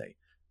would say.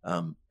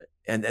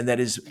 And that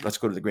is, let's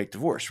go to the Great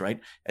Divorce, right?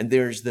 And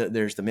there's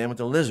the man with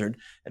the lizard.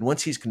 And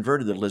once he's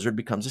converted, the lizard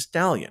becomes a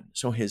stallion.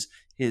 So his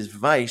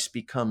vice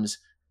becomes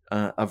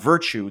a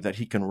virtue that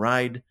he can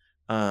ride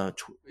on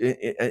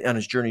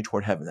his journey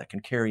toward heaven, that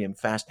can carry him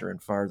faster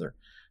and farther.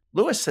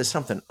 Lewis says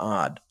something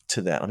odd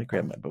to that. Let me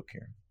grab my book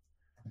here.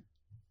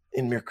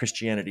 In Mere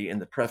Christianity, in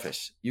the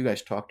preface, you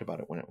guys talked about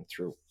it when it went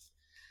through.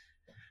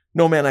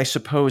 No man, I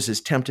suppose,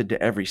 is tempted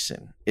to every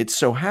sin. It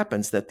so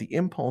happens that the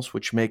impulse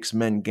which makes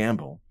men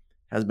gamble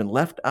has been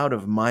left out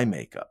of my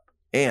makeup,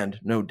 and,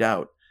 no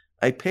doubt,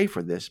 I pay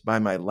for this by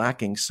my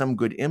lacking some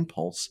good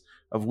impulse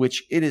of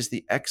which it is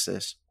the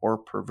excess or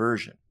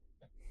perversion.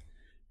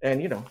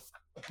 And,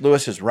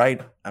 Lewis is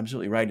right,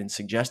 absolutely right, in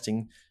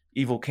suggesting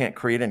evil can't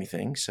create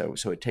anything, so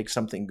it takes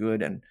something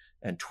good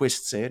and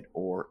twists it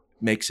or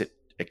makes it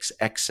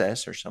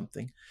excess or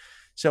something.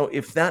 So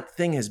if that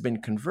thing has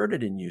been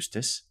converted in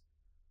Eustace,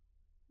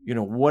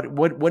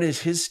 what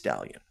is his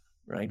stallion,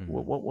 right?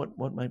 Mm-hmm.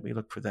 What might we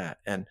look for that?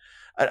 And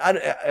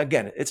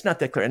again, it's not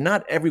that clear. And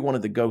not every one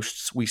of the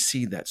ghosts we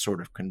see that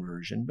sort of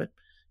conversion, but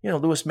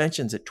Lewis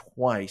mentions it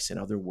twice in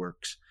other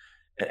works.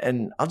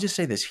 And I'll just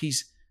say this: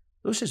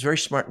 Lewis is very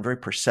smart and very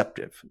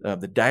perceptive.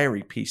 The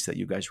diary piece that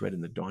you guys read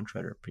in the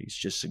Dawntreader piece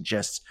just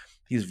suggests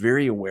he's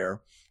very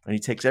aware, and he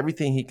takes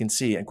everything he can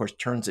see and, of course,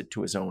 turns it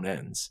to his own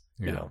ends,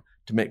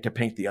 to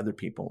paint the other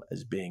people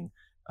as being,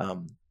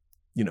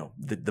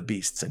 the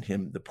beasts and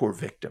him, the poor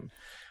victim.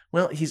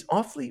 Well, he's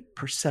awfully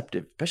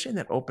perceptive, especially in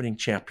that opening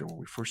chapter where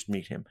we first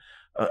meet him,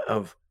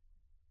 of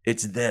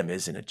it's them,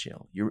 isn't it,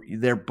 Jill?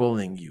 They're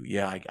bullying you.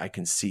 Yeah, I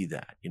can see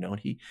that. And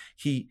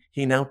he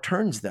now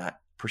turns that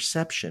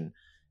perception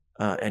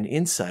and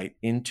insight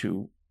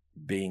into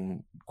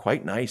being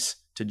quite nice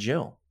to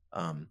Jill.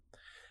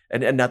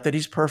 And not that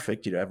he's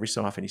perfect, every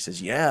so often he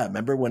says, yeah,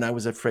 remember when I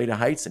was afraid of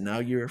heights and now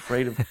you're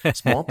afraid of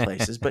small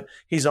places. But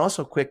he's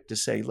also quick to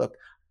say, look,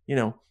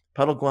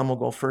 Puddleglum will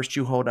go first.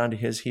 You hold on to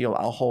his heel.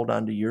 I'll hold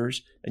on to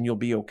yours and you'll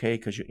be okay.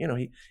 Because,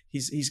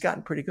 he's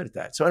gotten pretty good at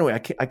that. So anyway,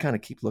 I kind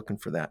of keep looking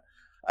for that.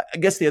 I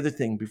guess the other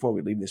thing before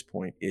we leave this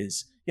point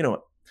is,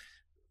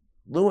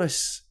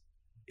 Lewis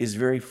is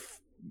very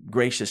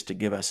gracious to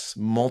give us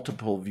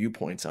multiple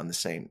viewpoints on the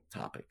same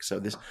topic. So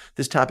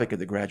this topic of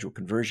the gradual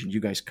conversion, you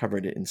guys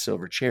covered it in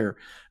Silver Chair,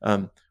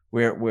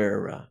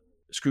 where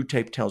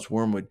Screwtape tells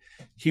Wormwood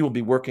he will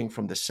be working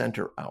from the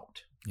center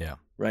out. Yeah.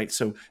 Right.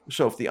 So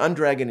if the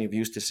undragoning of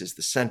Eustace is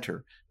the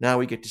center, now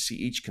we get to see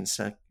each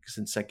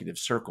consecutive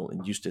circle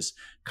in Eustace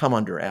come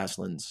under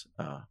Aslan's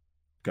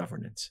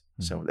governance.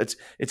 Mm-hmm. So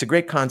it's a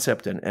great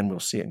concept, and we'll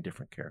see it in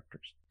different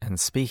characters. And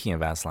speaking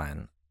of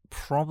Aslan,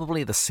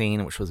 probably the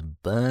scene which was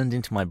burned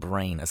into my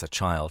brain as a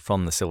child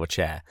from the Silver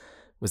Chair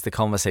was the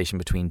conversation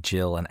between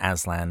Jill and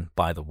Aslan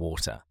by the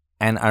water.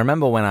 And I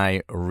remember when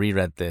I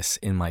reread this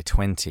in my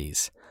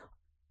 20s,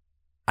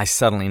 I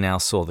suddenly now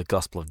saw the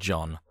Gospel of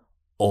John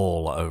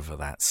all over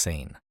that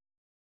scene.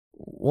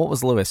 What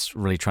was Lewis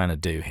really trying to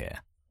do here?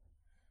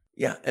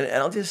 Yeah, and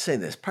I'll just say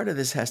this. Part of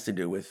this has to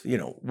do with,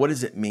 what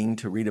does it mean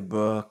to read a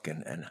book,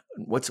 and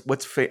what's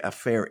a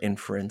fair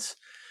inference.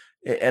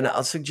 And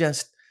I'll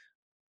suggest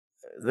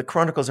the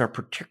Chronicles are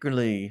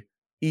particularly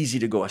easy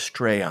to go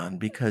astray on,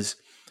 because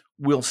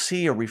we'll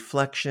see a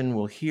reflection,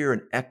 we'll hear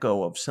an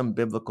echo of some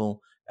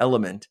biblical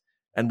element,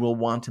 and we'll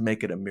want to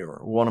make it a mirror.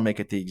 We'll want to make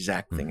it the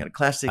exact thing. And a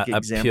classic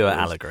example pure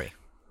allegory.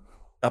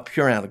 A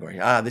pure allegory.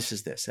 This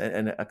is this.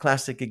 And a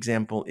classic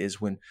example is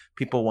when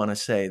people want to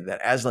say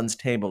that Aslan's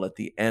table at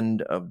the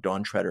end of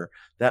Dawn Treader,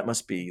 that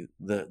must be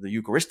the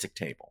Eucharistic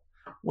table.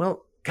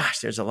 Well, gosh,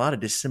 there's a lot of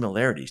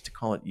dissimilarities to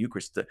call it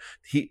Eucharist.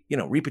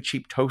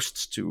 Reepicheep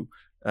toasts to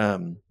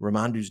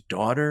Ramandu's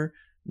daughter,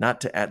 not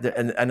to add,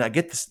 and I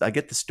get this. I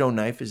get the stone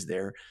knife is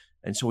there,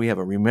 and so we have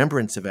a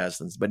remembrance of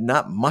Aslan's, but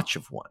not much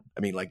of one.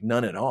 I mean, like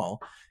none at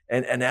all.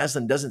 And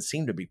Aslan doesn't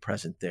seem to be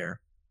present there.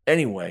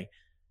 Anyway,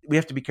 we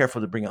have to be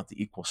careful to bring out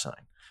the equal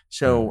sign.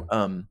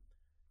 So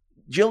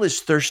Jill is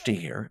thirsty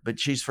here, but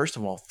she's first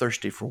of all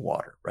thirsty for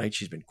water, right?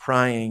 She's been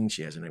crying.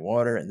 She hasn't had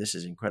water, and this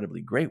is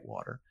incredibly great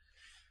water.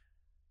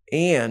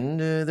 And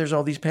there's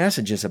all these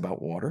passages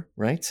about water,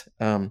 right?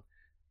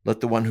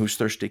 Let the one who's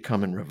thirsty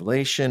come in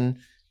Revelation.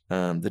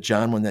 The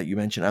John one that you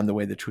mentioned, I'm the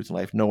way, the truth, and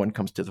life. No one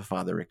comes to the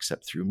Father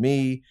except through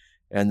me.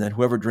 And then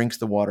whoever drinks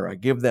the water I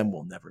give them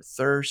will never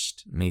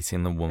thirst.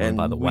 Meeting the woman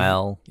by the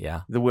well.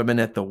 Yeah. The women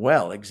at the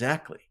well,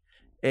 exactly.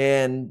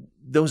 And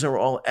those are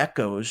all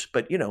echoes,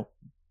 but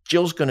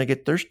Jill's going to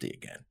get thirsty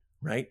again,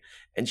 right?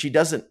 And she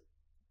doesn't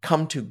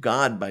come to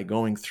God by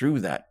going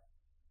through that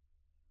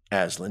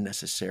Aslan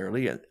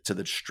necessarily to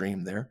the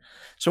stream there.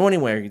 So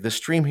anyway, the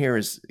stream here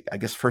is, I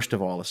guess, first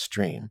of all, a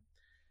stream.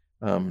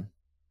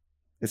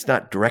 It's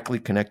not directly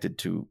connected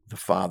to the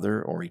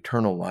Father or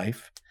eternal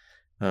life.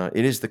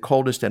 It is the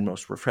coldest and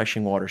most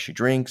refreshing water she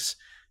drinks,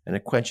 and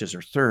it quenches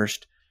her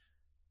thirst.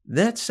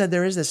 That said,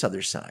 there is this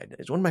other side.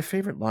 It's one of my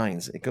favorite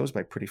lines. It goes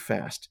by pretty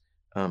fast.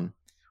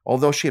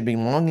 Although she had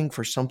been longing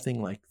for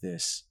something like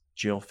this,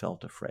 Jill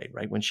felt afraid,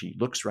 right? When she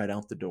looks right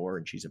out the door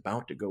and she's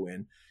about to go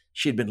in,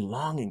 she had been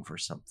longing for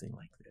something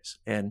like this.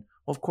 And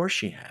well, of course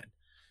she had.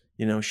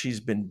 She's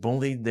been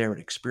bullied there at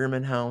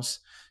Experiment House.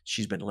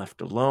 She's been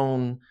left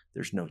alone.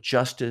 There's no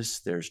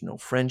justice. There's no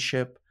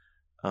friendship.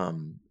 A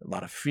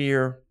lot of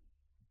fear.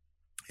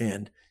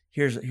 And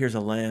here's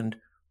a land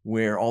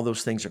where all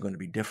those things are going to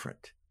be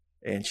different.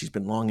 And she's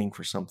been longing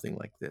for something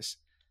like this.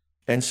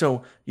 And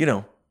so,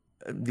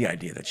 the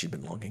idea that she's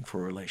been longing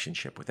for a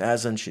relationship with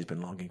Aslan, she's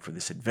been longing for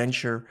this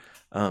adventure.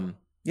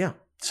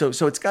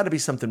 So it's got to be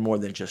something more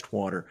than just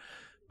water.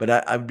 But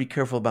I would be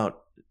careful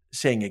about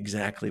saying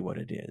exactly what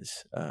it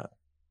is.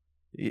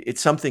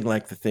 It's something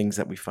like the things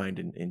that we find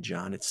in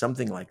John. It's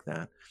something like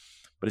that.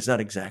 But it's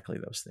not exactly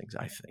those things,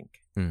 I think.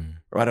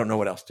 Or I don't know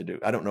what else to do.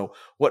 I don't know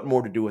what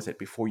more to do with it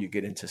before you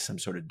get into some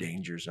sort of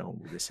danger zone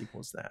where this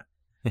equals that.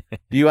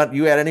 Do you add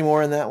any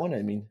more on that one?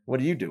 I mean,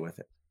 what do you do with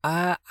it?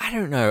 I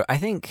don't know. I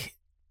think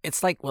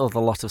it's like, with a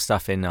lot of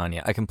stuff in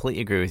Narnia. I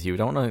completely agree with you. We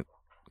don't want to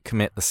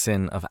commit the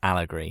sin of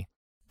allegory,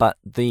 but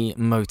the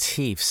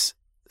motifs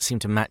seem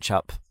to match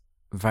up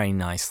very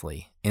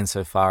nicely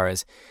insofar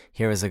as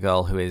here is a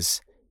girl who is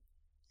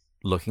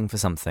looking for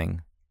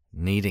something,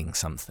 needing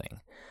something,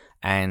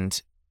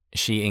 and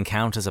she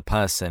encounters a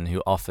person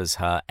who offers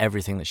her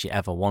everything that she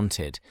ever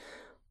wanted,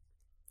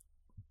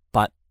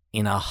 but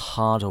in a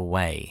harder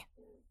way.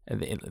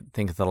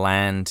 Think of the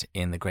land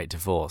in The Great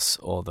Divorce,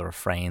 or the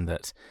refrain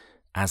that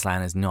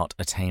Aslan is not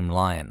a tame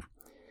lion.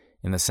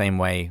 In the same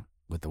way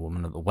with the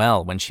woman at the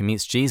well, when she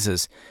meets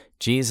Jesus,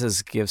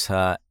 Jesus gives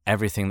her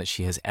everything that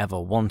she has ever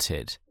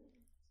wanted,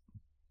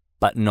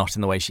 but not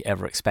in the way she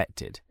ever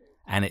expected.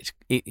 And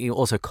it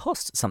also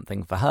cost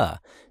something for her,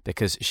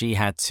 because she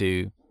had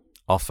to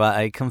offer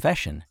a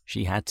confession.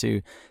 She had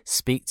to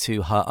speak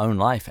to her own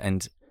life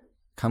and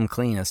come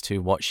clean as to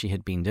what she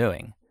had been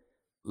doing.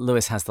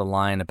 Lewis has the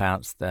line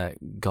about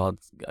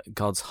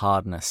God's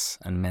hardness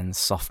and men's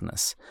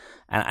softness.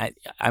 And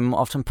I'm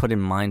often put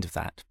in mind of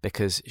that,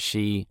 because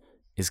she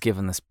is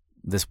given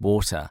this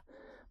water,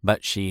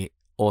 but she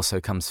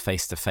also comes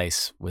face to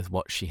face with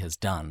what she has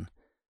done.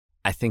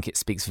 I think it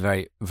speaks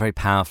very, very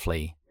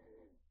powerfully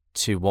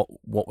to what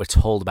we're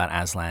told about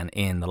Aslan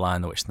in The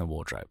Lion, the Witch, and the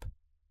Wardrobe.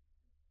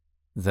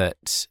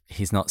 That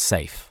he's not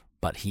safe,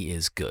 but he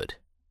is good.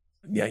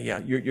 Yeah,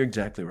 you're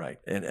exactly right,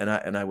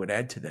 and I would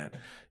add to that,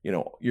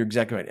 you're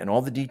exactly right, and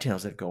all the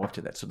details that go up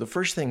to that. So the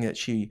first thing that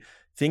she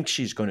thinks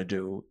she's going to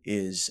do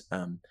is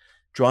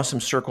draw some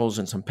circles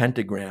and some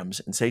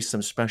pentagrams and say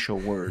some special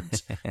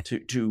words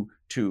to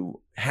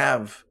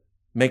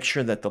make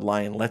sure that the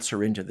lion lets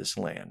her into this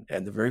land.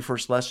 And the very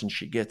first lesson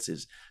she gets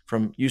is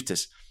from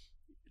Eustace.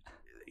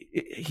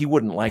 He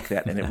wouldn't like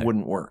that, and it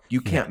wouldn't work. You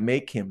can't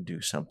make him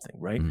do something,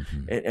 right?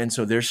 Mm-hmm. And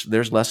so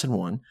there's lesson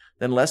one.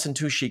 Then lesson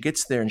two, she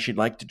gets there and she'd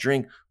like to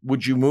drink.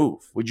 Would you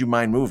move? Would you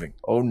mind moving?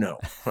 Oh no,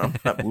 I'm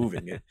not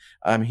moving it.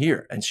 I'm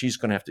here, and she's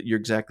going to have to. You're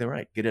exactly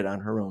right. Get it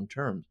on her own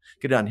terms.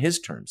 Get it on his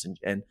terms,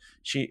 and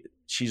she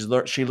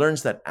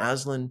learns that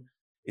Aslan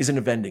isn't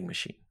a vending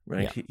machine,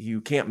 right? Yeah.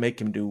 You can't make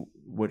him do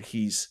what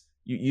he's.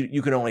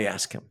 You can only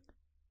ask him,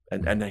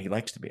 and he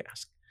likes to be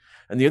asked.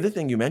 And the other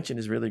thing you mentioned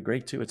is really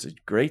great too. It's a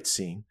great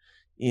scene.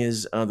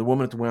 Is the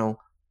woman at the well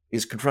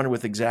is confronted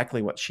with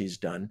exactly what she's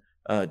done.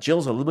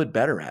 Jill's a little bit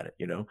better at it,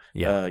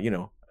 Yeah.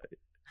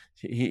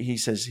 He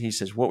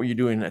says, "What were you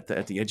doing at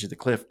the edge of the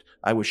cliff?"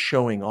 I was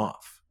showing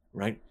off.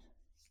 Right.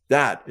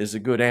 That is a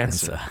good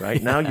answer.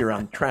 Right. Now you're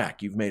on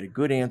track. You've made a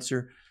good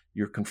answer.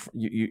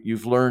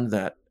 You've learned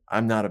that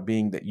I'm not a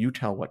being that you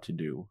tell what to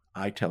do.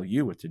 I tell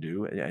you what to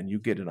do, and you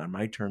get it on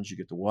my terms. You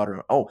get the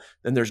water. Oh,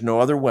 then there's no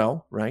other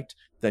well, right?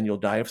 Then you'll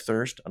die of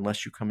thirst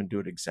unless you come and do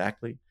it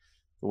exactly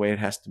the way it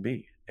has to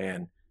be.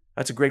 And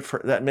that's a great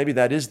that. Maybe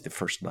that is the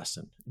first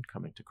lesson in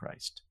coming to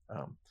Christ,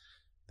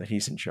 that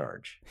He's in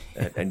charge,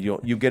 and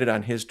you get it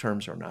on His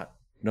terms or not,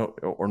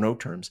 no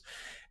terms.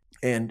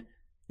 And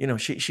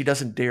she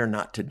doesn't dare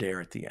not to dare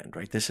at the end,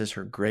 right? This is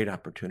her great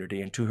opportunity,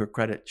 and to her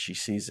credit, she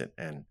sees it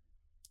and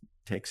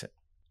takes it.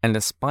 And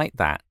despite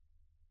that,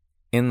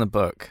 in the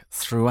book,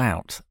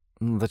 throughout,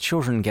 the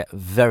children get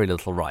very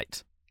little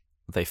right.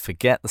 They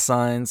forget the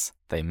signs,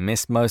 they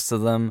miss most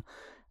of them,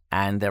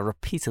 and they're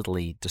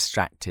repeatedly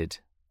distracted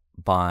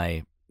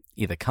by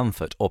either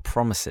comfort or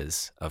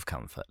promises of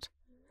comfort.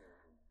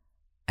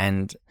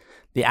 And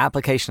the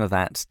application of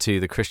that to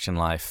the Christian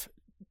life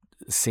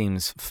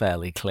seems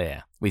fairly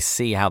clear. We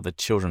see how the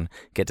children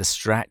get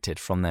distracted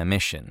from their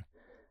mission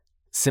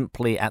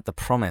simply at the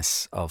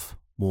promise of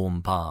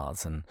warm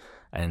baths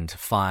and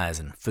fires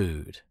and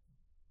food.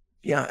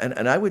 Yeah,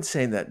 and I would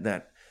say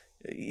that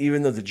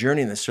even though the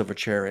journey in the silver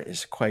chair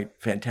is quite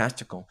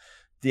fantastical,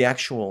 the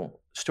actual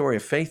story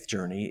of faith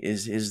journey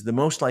is the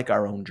most like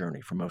our own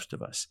journey for most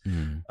of us.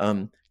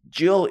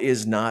 Jill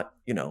is not,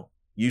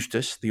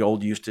 Eustace, the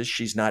old Eustace.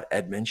 She's not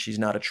Edmund. She's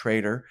not a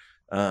traitor.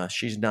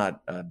 She's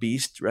not a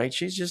beast, right?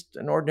 She's just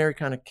an ordinary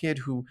kind of kid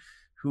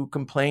who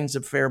complains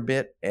a fair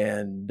bit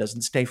and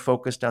doesn't stay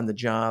focused on the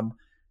job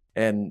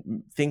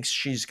and thinks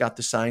she's got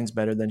the signs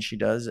better than she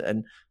does.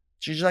 And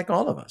she's like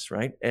all of us,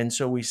 right? And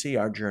so we see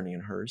our journey in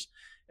hers.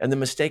 And the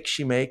mistakes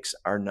she makes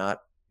are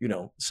not,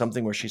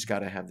 something where she's got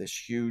to have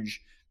this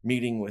huge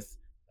meeting with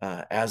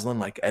Aslan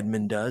like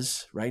Edmund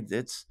does, right?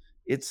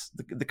 It's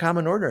the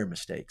common ordinary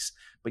mistakes,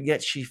 but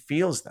yet she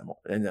feels them.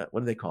 And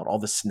what do they call it? All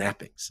the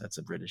snappings. That's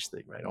a British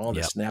thing, right? All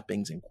the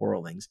snappings and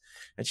quarrelings,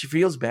 and she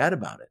feels bad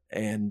about it.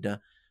 And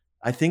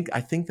I think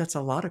that's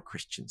a lot of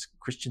Christians.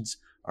 Christians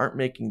aren't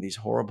making these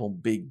horrible,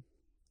 big,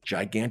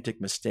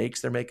 gigantic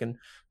mistakes. They're making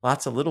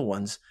lots of little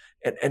ones,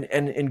 and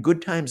in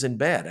good times and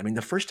bad. I mean,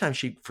 the first time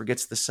she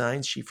forgets the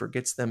signs, she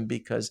forgets them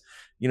because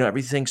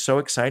everything's so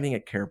exciting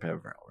at Cair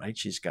Paravel, right?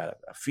 She's got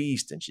a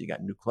feast and she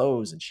got new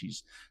clothes and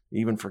she's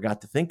even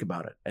forgot to think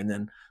about it. And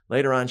then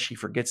later on, she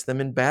forgets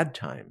them in bad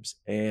times.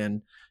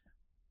 And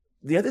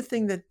the other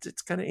thing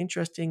that's kind of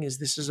interesting is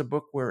this is a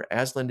book where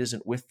Aslan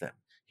isn't with them.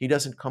 He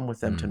doesn't come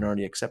with them to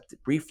Narnia except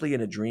briefly in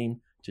a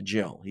dream to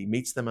Jill. He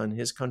meets them on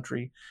his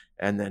country,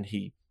 and then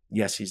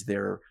he's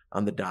there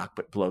on the dock,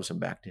 but blows him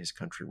back to his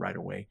country right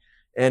away.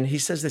 And he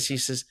says this, he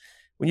says,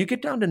 when you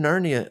get down to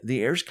Narnia,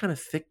 the air's kind of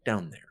thick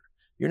down there.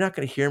 You're not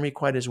going to hear me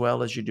quite as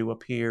well as you do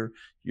up here.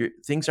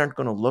 Things aren't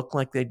going to look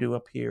like they do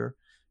up here.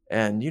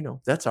 And,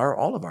 that's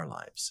all of our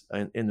lives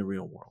in the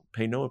real world.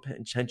 Pay no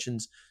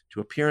attentions to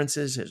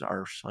appearances, as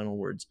our final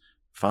words.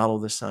 Follow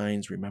the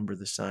signs, remember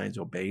the signs,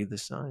 obey the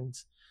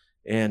signs.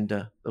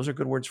 And those are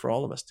good words for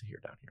all of us to hear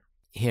down here.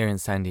 Here in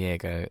San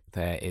Diego,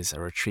 there is a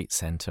retreat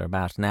center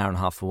about an hour and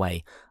a half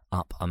away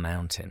up a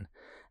mountain.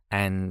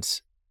 And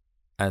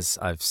as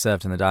I've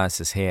served in the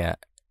diocese here,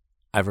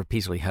 I've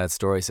repeatedly heard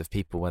stories of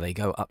people where they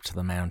go up to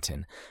the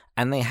mountain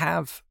and they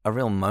have a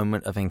real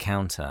moment of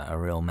encounter, a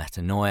real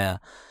metanoia,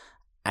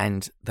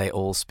 and they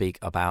all speak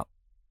about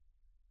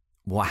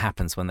what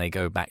happens when they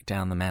go back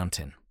down the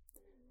mountain.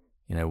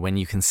 When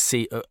you can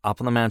see up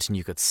on the mountain,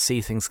 you could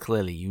see things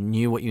clearly. You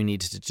knew what you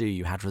needed to do.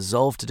 You had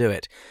resolve to do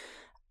it.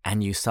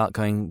 And you start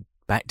going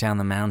back down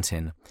the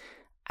mountain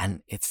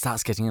and it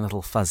starts getting a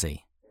little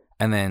fuzzy.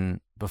 And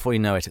then before you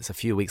know it, it's a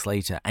few weeks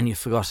later and you've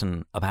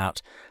forgotten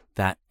about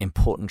that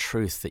important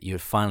truth that you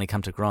had finally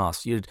come to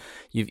grasp.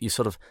 You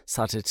sort of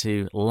started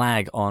to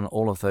lag on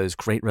all of those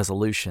great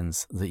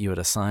resolutions that you had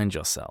assigned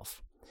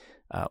yourself.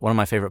 One of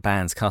my favorite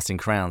bands, Casting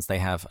Crowns, they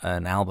have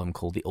an album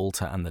called The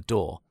Altar and the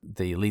Door.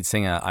 The lead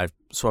singer, I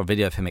saw a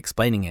video of him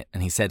explaining it,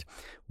 and he said,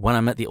 when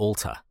I'm at the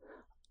altar,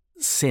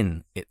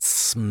 sin, it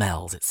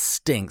smells, it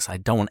stinks, I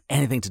don't want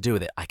anything to do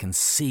with it, I can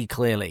see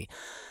clearly.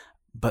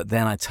 But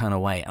then I turn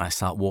away and I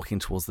start walking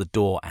towards the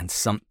door and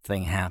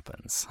something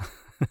happens.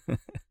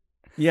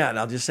 Yeah, and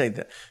I'll just say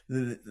that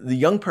the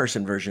young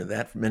person version of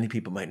that, many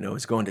people might know,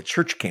 is going to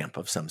church camp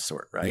of some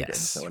sort, right? Yes. And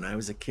so when I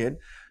was a kid,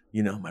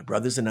 my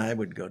brothers and I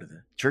would go to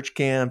the church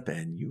camp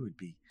and you would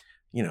be,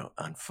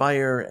 on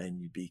fire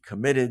and you'd be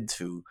committed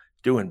to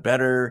doing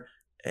better.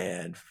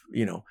 And,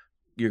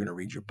 you're going to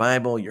read your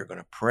Bible, you're going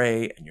to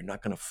pray, and you're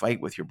not going to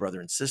fight with your brother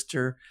and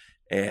sister.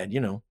 And,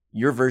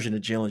 your version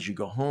of Jill is you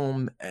go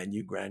home and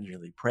you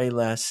gradually pray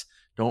less,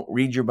 don't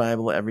read your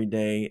Bible every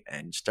day,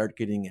 and start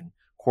getting in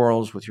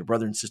quarrels with your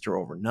brother and sister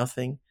over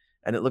nothing.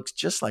 And it looks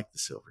just like the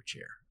silver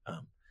chair.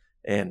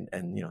 And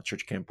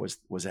church camp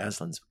was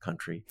Aslan's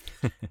country.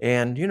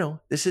 And,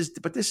 this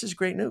is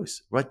great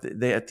news. Right?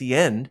 They, at the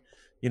end,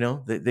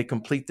 they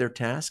complete their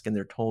task and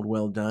they're told,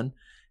 well done.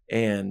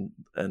 And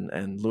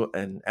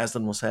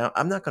Aslan will say,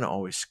 I'm not going to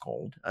always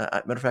scold.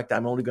 Matter of fact,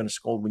 I'm only going to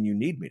scold when you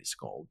need me to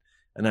scold.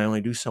 And I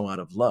only do so out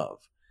of love.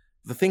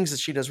 The things that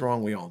she does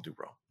wrong, we all do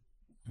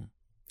wrong.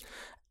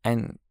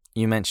 And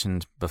you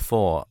mentioned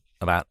before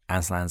about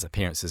Aslan's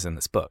appearances in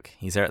this book.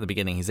 He's there at the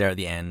beginning, he's there at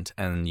the end,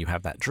 and you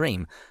have that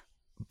dream.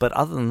 But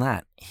other than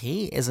that,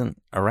 he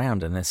isn't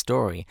around in this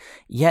story.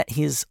 Yet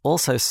he's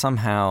also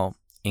somehow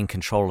in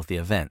control of the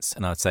events.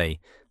 And I would say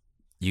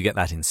you get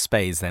that in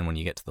spades then when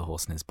you get to The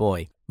Horse and His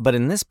Boy. But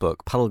in this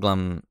book,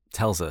 Puddleglum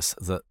tells us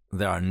that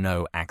there are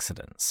no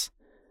accidents.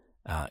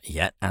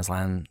 Yet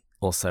Aslan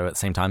also at the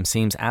same time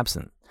seems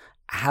absent.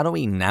 How do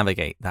we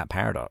navigate that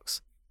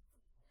paradox?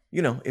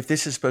 You know, if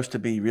this is supposed to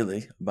be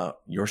really about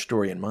your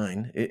story and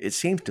mine, it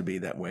seems to be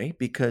that way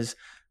because,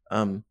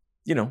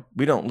 you know,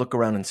 we don't look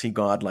around and see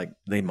God like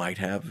they might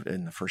have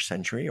in the first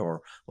century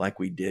or like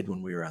we did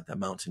when we were at the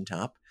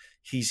mountaintop.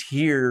 He's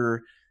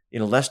here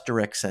in a less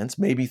direct sense,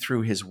 maybe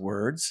through his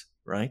words,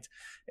 right?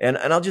 And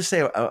I'll just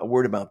say a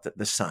word about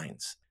the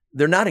signs.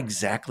 They're not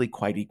exactly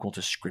quite equal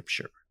to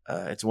Scripture.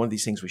 It's one of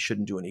these things we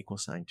shouldn't do an equal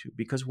sign to.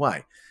 Because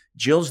why?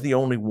 Jill's the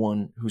only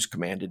one who's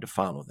commanded to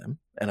follow them,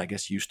 and I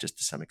guess Eustace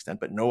to some extent,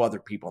 but no other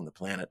people on the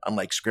planet,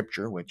 unlike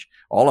Scripture, which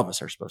all of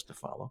us are supposed to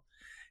follow.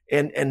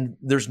 And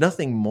there's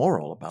nothing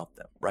moral about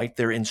them, right?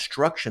 They're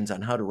instructions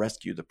on how to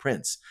rescue the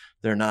prince.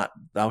 They're not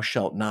thou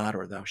shalt not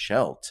or thou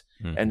shalt.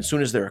 Mm-hmm. And as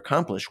soon as they're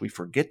accomplished, we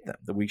forget them,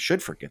 that we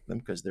should forget them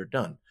because they're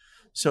done.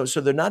 So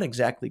they're not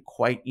exactly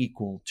quite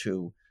equal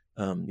to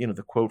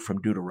the quote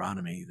from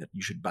Deuteronomy that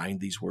you should bind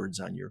these words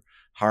on your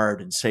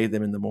heart and say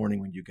them in the morning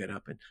when you get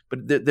up.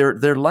 But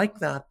they're like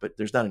that, but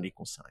there's not an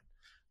equal sign.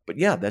 But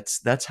yeah,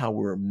 that's how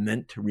we're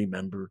meant to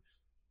remember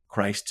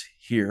Christ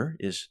here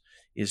is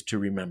to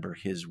remember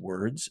his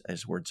words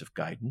as words of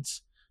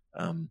guidance.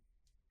 And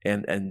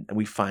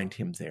we find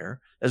him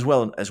there as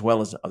well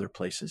as other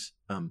places.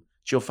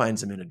 Jill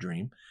finds him in a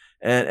dream.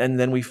 And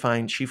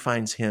then she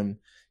finds him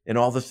in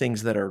all the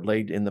things that are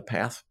laid in the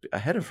path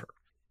ahead of her.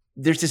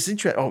 There's this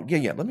interest. Oh,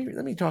 yeah. Let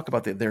me talk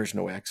about there's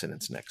no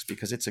accidents next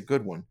because it's a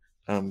good one.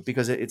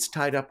 Because it's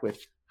tied up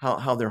with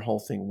how their whole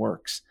thing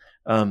works.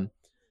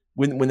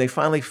 When they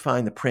finally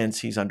find the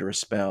prince, he's under a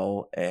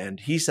spell, and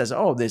he says,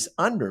 "Oh, this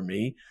under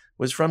me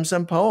was from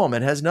some poem.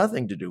 It has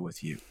nothing to do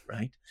with you,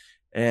 right?"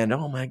 And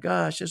oh my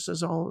gosh, this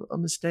is all a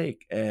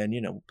mistake. And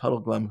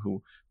Puddleglum,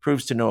 who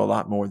proves to know a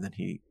lot more than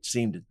he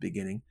seemed at the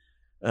beginning,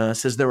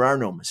 says there are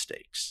no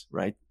mistakes,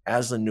 right?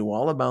 Aslan knew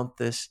all about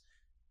this.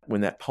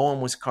 When that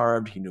poem was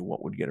carved, he knew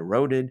what would get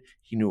eroded.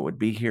 He knew it would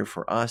be here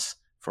for us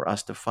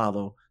to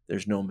follow.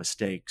 There's no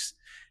mistakes.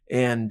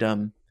 And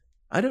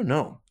I don't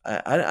know.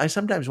 I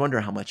sometimes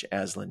wonder how much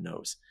Aslan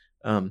knows.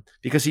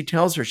 Because he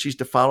tells her she's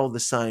to follow the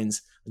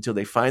signs until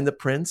they find the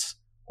prince,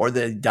 or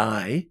they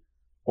die,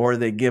 or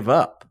they give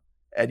up.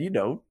 And,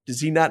 does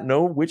he not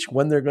know which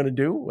one they're going to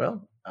do?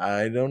 Well,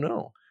 I don't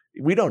know.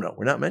 We don't know.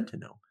 We're not meant to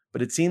know.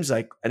 But it seems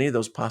like any of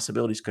those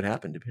possibilities could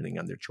happen depending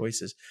on their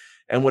choices.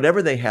 And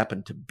whatever they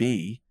happen to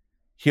be,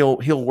 he'll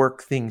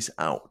work things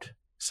out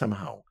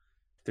somehow.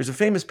 There's a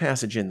famous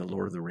passage in The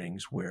Lord of the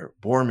Rings where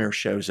Boromir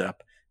shows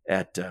up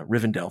at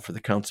Rivendell for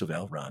the Council of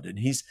Elrond, and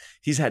he's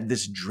had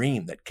this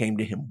dream that came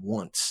to him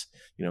once.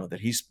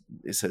 That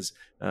it says,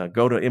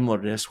 "Go to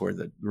Imladris where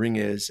the ring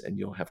is, and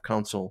you'll have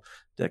counsel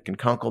that can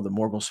conquer the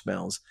Morgul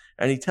spells."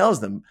 And he tells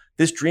them,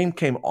 "This dream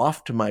came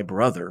oft to my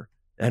brother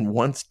and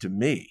once to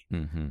me."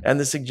 Mm-hmm. And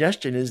the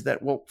suggestion is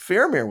that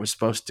Faramir was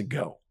supposed to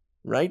go.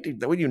 Right?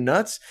 Were you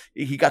nuts?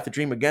 He got the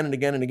dream again and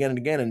again and again and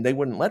again, and they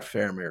wouldn't let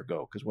Faramir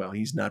go because,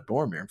 he's not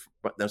Boromir.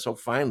 But so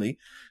finally,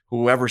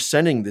 whoever's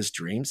sending this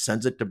dream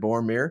sends it to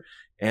Boromir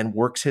and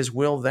works his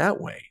will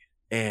that way.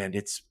 And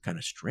it's kind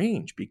of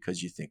strange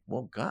because you think,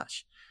 well,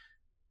 gosh,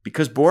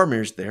 because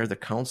Boromir's there, the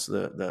council,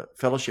 the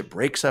fellowship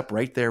breaks up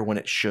right there when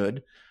it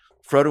should.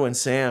 Frodo and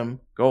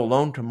Sam go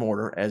alone to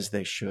Mordor as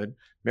they should.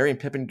 Merry and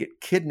Pippin get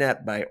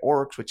kidnapped by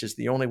orcs, which is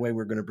the only way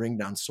we're going to bring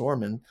down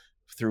Saruman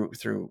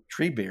through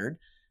Treebeard.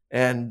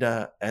 And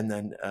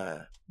then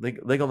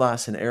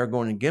Legolas and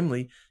Aragorn and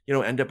Gimli,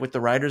 end up with the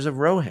Riders of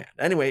Rohan.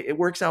 Anyway, it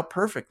works out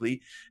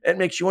perfectly. It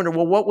makes you wonder,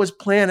 well, what was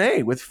Plan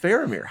A with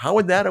Faramir? How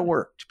would that have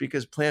worked?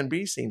 Because Plan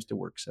B seems to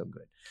work so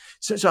good.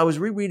 So I was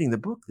rereading the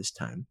book this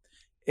time,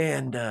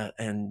 and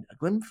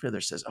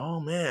Glimfither says, "Oh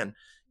man,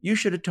 you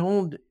should have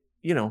told,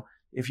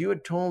 if you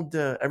had told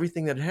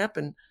everything that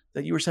happened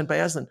that you were sent by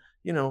Aslan,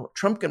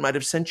 Trumpkin might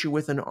have sent you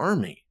with an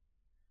army."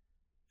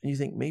 And you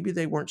think maybe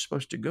they weren't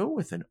supposed to go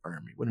with an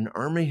army. Would an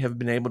army have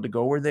been able to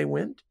go where they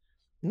went?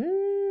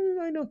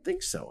 I don't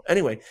think so.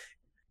 Anyway,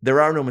 there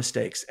are no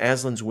mistakes.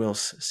 Aslan's will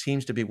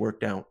seems to be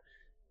worked out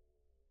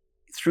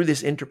through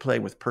this interplay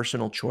with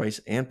personal choice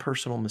and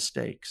personal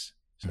mistakes.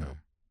 So,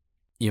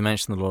 you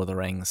mentioned The Lord of the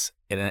Rings.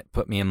 It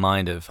put me in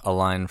mind of a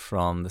line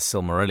from the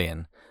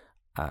Silmarillion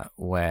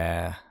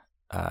where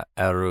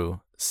Eru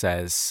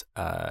says,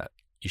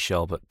 "You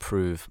shall but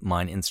prove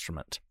mine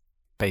instrument."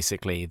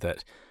 Basically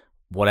that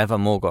whatever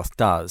Morgoth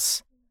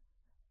does,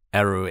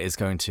 Eru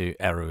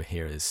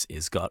here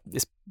is God.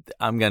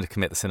 I'm going to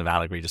commit the sin of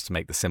allegory just to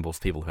make this simple for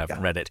people who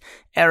haven't read it.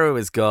 Eru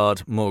is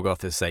God,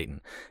 Morgoth is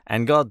Satan.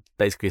 And God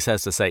basically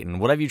says to Satan,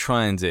 whatever you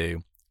try and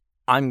do,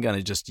 I'm going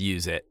to just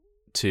use it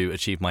to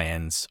achieve my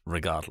ends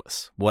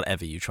regardless,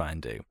 whatever you try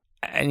and do.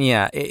 And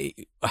yeah,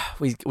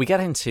 we get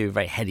into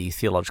very heady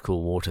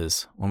theological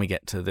waters when we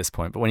get to this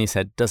point. But when he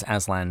said, does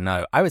Aslan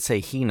know? I would say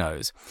he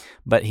knows.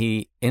 But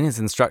he, in his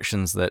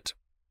instructions that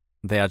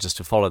they are just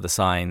to follow the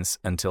signs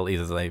until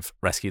either they've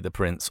rescued the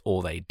prince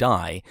or they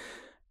die,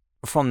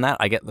 from that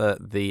I get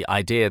the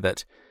idea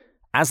that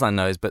Aslan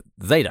knows, but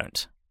they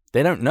don't.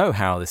 They don't know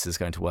how this is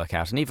going to work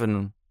out. And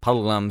even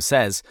Puddleglum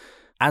says,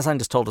 Aslan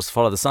just told us to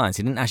follow the signs.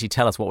 He didn't actually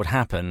tell us what would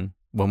happen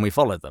when we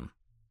followed them.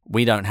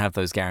 We don't have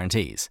those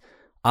guarantees.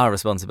 Our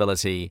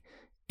responsibility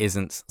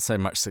isn't so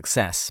much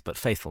success, but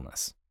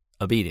faithfulness,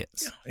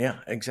 obedience. Yeah,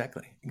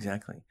 exactly.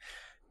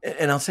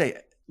 And I'll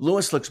say,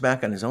 Lewis looks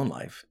back on his own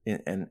life,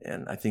 and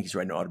I think he's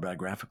writing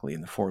autobiographically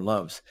in The Four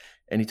Loves,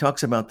 and he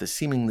talks about the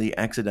seemingly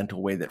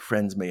accidental way that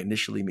friends may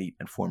initially meet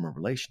and form a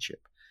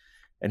relationship.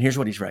 And here's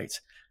what he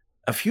writes.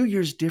 A few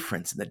years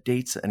difference in the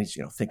dates, and he's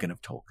thinking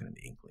of Tolkien and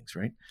the Inklings,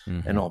 right?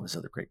 Mm-hmm. And all of his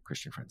other great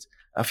Christian friends.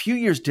 A few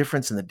years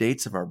difference in the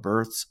dates of our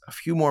births, a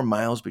few more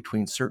miles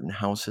between certain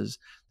houses,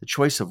 the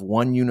choice of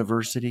one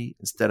university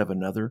instead of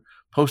another,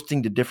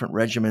 posting to different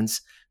regiments,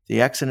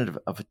 the accident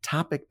of a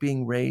topic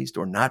being raised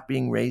or not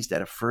being raised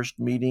at a first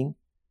meeting.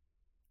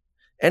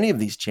 Any of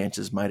these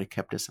chances might have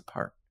kept us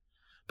apart.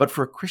 But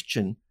for a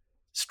Christian,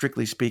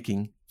 strictly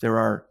speaking, there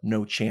are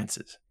no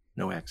chances.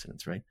 No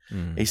accidents, right?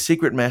 Mm. A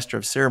secret master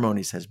of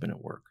ceremonies has been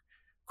at work.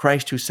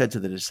 Christ, who said to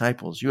the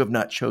disciples, "You have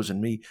not chosen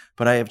me,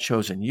 but I have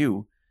chosen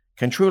you,"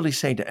 can truly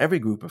say to every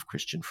group of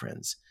Christian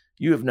friends,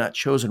 "You have not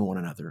chosen one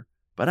another,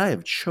 but I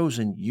have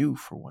chosen you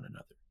for one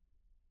another."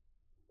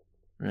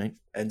 Right?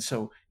 And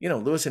so,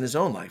 Lewis in his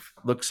own life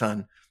looks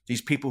on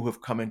these people who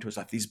have come into his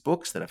life, these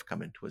books that have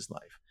come into his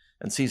life,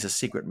 and sees a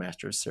secret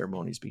master of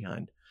ceremonies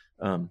behind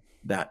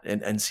that,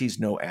 and sees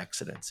no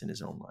accidents in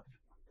his own life.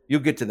 You'll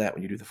get to that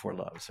when you do The Four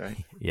Loves,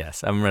 right?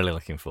 Yes, I'm really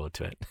looking forward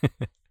to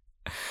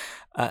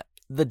it.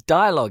 The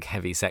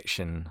dialogue-heavy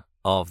section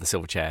of The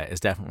Silver Chair is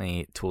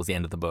definitely towards the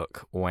end of the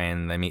book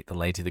when they meet the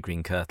Lady of the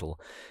Green Kirtle,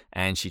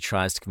 and she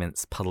tries to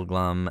convince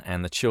Puddleglum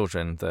and the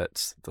children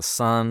that the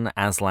sun,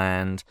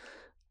 Aslan,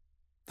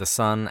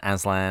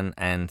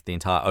 and the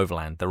entire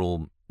Overland, they're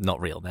all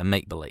not real. They're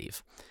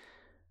make-believe.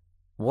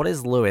 What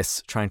is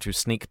Lewis trying to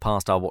sneak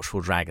past our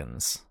watchful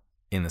dragons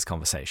in this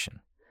conversation?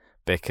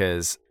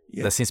 Because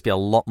there seems to be a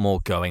lot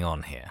more going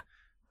on here.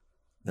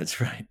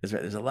 That's right.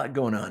 There's a lot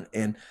going on.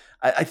 And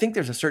I think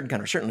there's a certain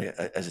kind of, certainly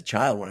as a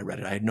child when I read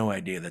it, I had no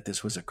idea that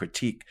this was a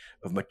critique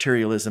of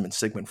materialism and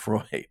Sigmund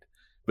Freud.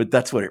 But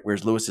that's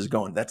where's Lewis is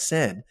going. That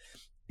said,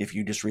 if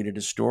you just read it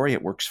as story,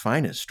 it works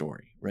fine as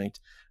story, right?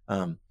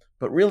 But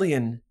really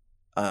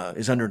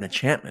is under an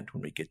enchantment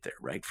when we get there,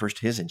 right? First,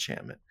 his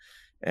enchantment.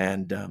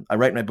 And I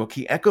write in my book,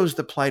 he echoes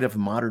the plight of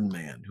modern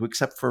man who,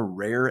 except for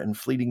rare and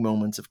fleeting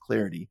moments of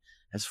clarity,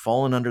 has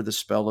fallen under the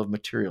spell of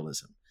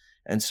materialism,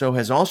 and so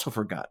has also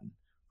forgotten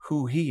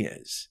who he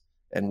is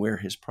and where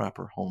his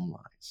proper home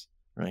lies,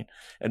 right?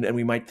 And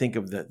we might think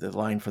of the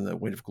line from The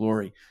Weight of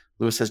Glory.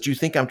 Lewis says, "Do you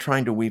think I'm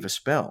trying to weave a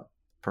spell?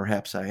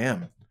 Perhaps I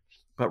am.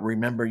 But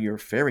remember your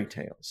fairy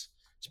tales.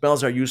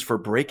 Spells are used for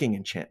breaking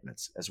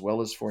enchantments as well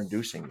as for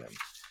inducing them.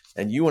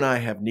 And you and I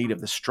have need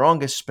of the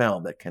strongest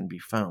spell that can be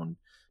found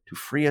to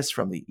free us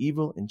from the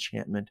evil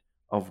enchantment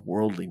of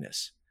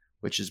worldliness,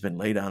 which has been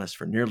laid on us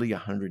for nearly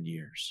 100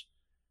 years.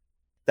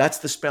 That's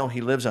the spell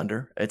he lives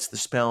under. It's the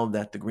spell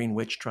that the Green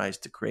Witch tries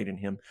to create in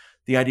him.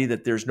 The idea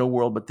that there's no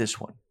world but this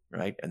one,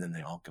 right? And then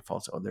they all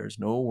fall, oh, there's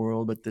no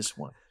world but this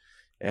one.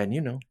 And,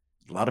 a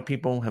lot of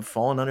people have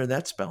fallen under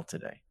that spell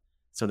today.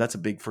 So that's a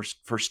big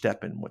first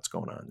step in what's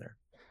going on there.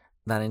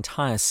 That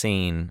entire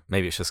scene,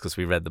 maybe it's just because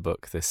we read the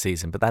book this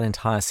season, but that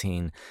entire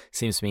scene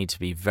seems to me to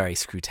be very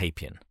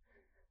Screwtapian.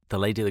 The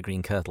Lady of the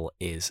Green Kirtle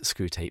is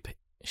Screwtape.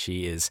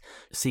 She is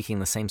seeking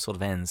the same sort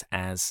of ends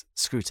as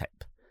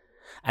Screwtape.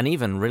 And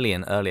even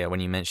Rilian earlier, when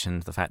you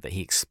mentioned the fact that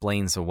he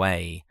explains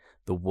away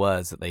the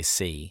words that they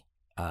see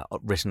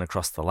written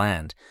across the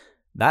land,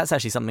 that's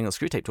actually something that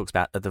Screwtape talks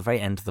about at the very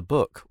end of the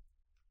book.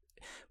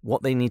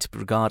 What they need to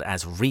regard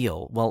as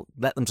real, well,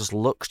 let them just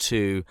look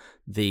to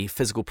the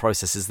physical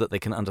processes that they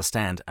can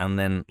understand and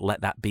then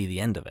let that be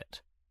the end of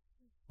it.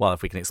 Well,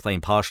 if we can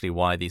explain partially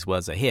why these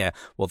words are here,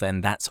 well,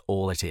 then that's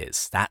all it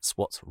is. That's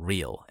what's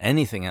real.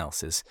 Anything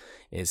else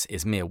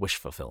is mere wish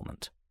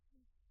fulfillment.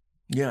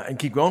 Yeah, and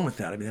keep going with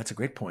that. I mean, that's a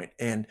great point.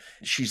 And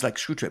she's like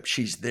Screwtape.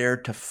 She's there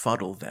to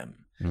fuddle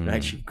them,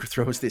 right? She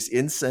throws this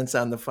incense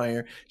on the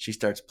fire. She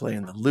starts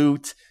playing the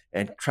lute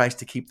and tries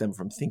to keep them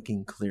from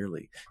thinking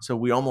clearly. So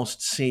we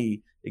almost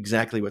see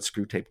exactly what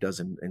Screwtape does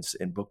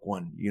in book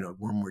one.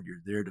 Wormwood,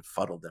 you're there to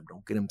fuddle them.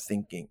 Don't get them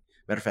thinking.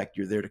 Matter of fact,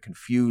 you're there to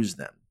confuse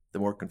them. The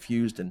more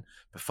confused and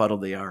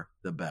befuddled they are,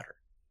 the better.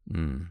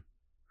 Mm.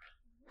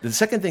 The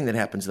second thing that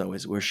happens, though,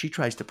 is where she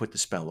tries to put the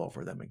spell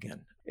over them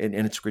again. And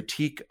it's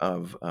critique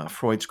of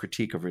Freud's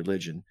critique of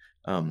religion.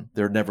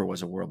 There never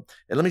was a world.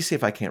 And let me see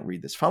if I can't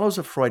read this. Followers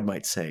of Freud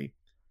might say,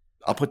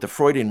 I'll put the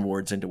Freudian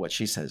words into what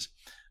she says.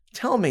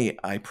 Tell me,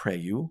 I pray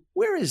you,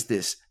 where is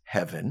this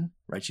heaven?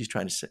 Right? She's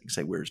trying to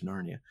say, where's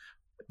Narnia?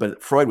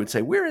 But Freud would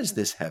say, where is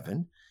this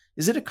heaven?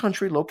 Is it a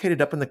country located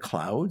up in the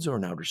clouds or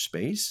in outer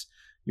space?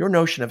 Your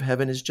notion of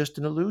heaven is just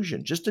an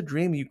illusion, just a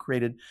dream you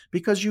created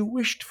because you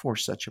wished for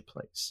such a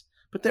place.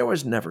 But there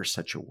was never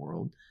such a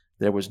world.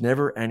 There was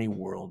never any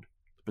world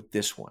but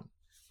this one,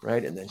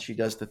 right? And then she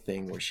does the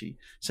thing where she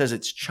says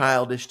it's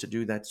childish to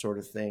do that sort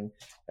of thing.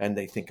 And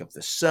they think of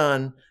the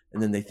sun,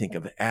 and then they think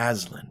of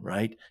Aslan,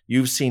 right?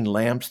 You've seen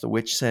lamps, the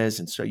witch says,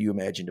 and so you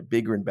imagined a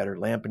bigger and better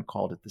lamp and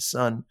called it the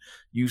sun.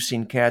 You've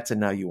seen cats, and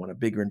now you want a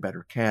bigger and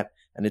better cat,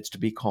 and it's to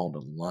be called a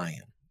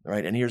lion,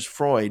 right? And here's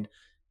Freud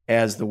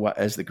as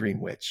the Green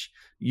Witch.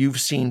 You've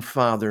seen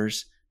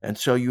fathers, and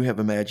so you have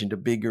imagined a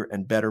bigger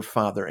and better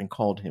father and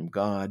called him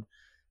God.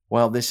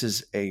 While this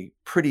is a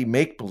pretty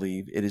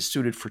make-believe, it is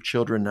suited for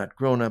children, not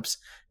grown-ups.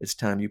 It's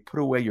time you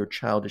put away your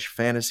childish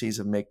fantasies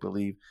of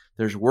make-believe.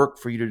 There's work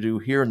for you to do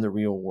here in the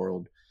real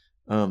world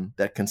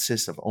that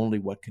consists of only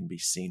what can be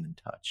seen and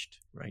touched,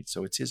 right?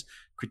 So it's his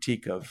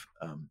critique of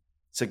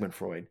Sigmund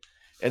Freud.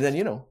 And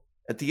then,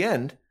 at the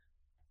end,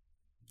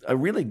 a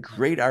really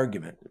great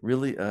argument,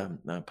 really,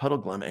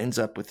 Puddleglum ends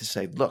up with to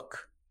say,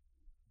 look,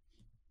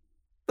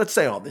 let's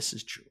say all this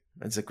is true.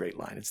 That's a great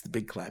line. It's the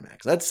big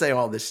climax. Let's say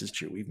all this is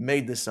true. We've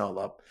made this all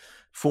up.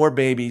 4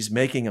 babies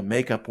making a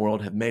make-up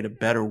world have made a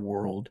better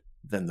world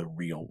than the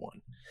real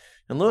one.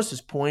 And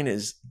Lewis's point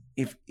is,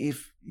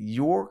 if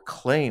your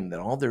claim that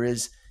all there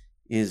is,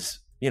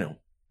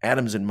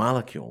 atoms and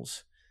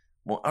molecules,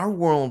 well, our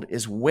world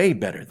is way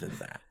better than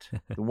that.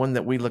 The one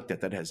that we looked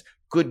at that has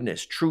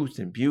goodness, truth,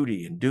 and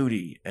beauty, and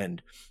duty,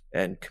 and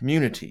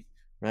community,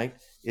 right?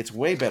 It's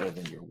way better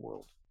than your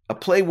world. A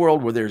play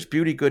world where there's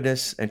beauty,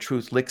 goodness, and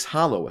truth licks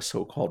hollow a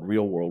so-called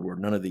real world where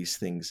none of these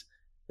things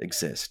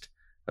exist.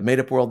 A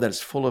made-up world that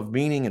is full of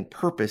meaning and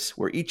purpose,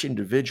 where each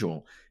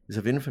individual is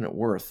of infinite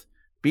worth,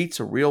 beats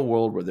a real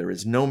world where there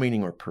is no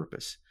meaning or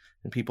purpose,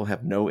 and people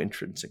have no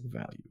intrinsic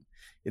value.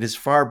 It is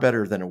far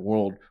better than a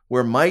world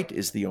where might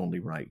is the only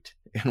right,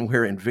 and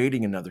where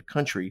invading another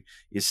country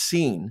is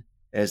seen,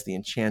 as the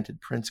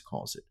enchanted prince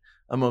calls it,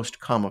 a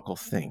most comical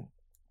thing.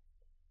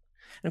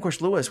 And of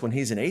course, Lewis, when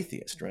he's an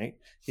atheist, right,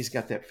 he's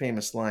got that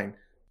famous line,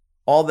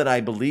 all that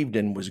I believed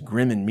in was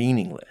grim and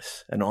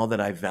meaningless, and all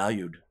that I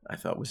valued I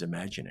thought was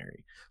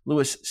imaginary.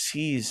 Lewis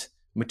sees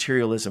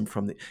materialism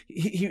from the...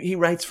 He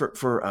writes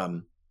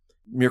for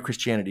Mere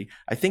Christianity.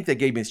 I think they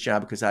gave me this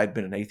job because I'd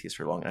been an atheist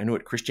for long. I knew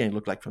what Christianity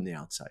looked like from the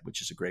outside,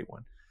 which is a great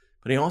one.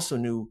 But he also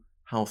knew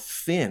how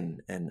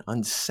thin and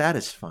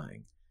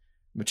unsatisfying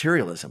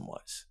materialism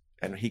was.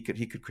 And he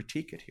could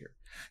critique it here.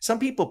 Some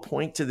people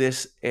point to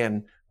this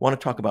and want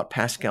to talk about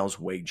Pascal's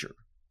wager.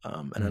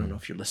 And I don't know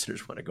if your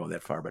listeners want to go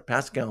that far, but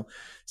Pascal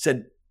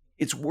said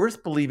it's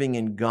worth believing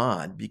in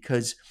God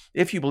because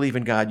if you believe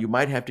in God, you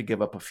might have to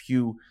give up a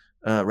few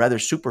rather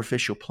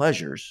superficial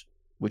pleasures,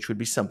 which would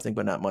be something,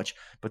 but not much.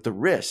 But the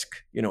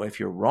risk, if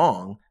you're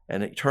wrong,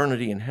 and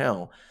eternity in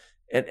hell,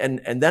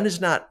 and that is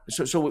not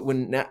so.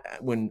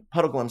 When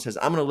Puddleglum says,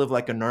 "I'm going to live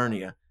like a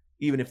Narnia,"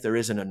 even if there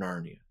isn't a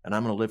Narnia, and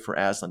I'm going to live for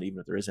Aslan, even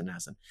if there isn't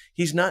Aslan,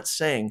 he's not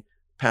saying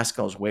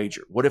Pascal's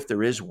wager. What if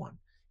there is one?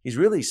 He's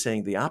really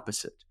saying the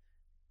opposite.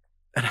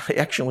 And I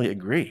actually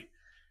agree.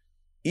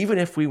 Even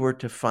if we were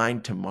to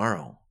find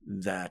tomorrow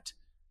that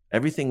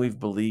everything we've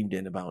believed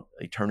in about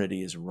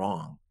eternity is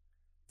wrong,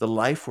 the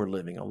life we're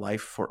living, a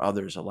life for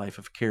others, a life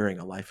of caring,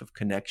 a life of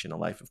connection, a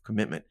life of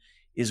commitment,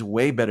 is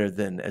way better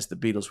than, as the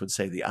Beatles would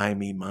say, the I,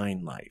 me,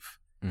 mine life,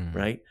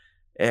 right?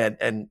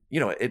 And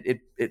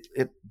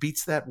it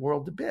beats that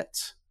world to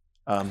bits.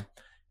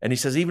 And he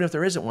says, even if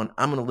there isn't one,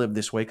 I'm going to live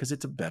this way because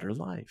it's a better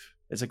life.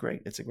 It's a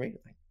great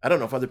thing. I don't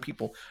know if other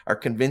people are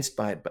convinced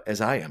by it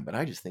as I am, but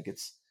I just think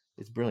it's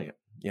brilliant.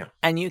 Yeah.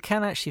 And you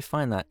can actually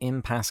find that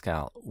in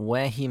Pascal,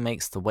 where he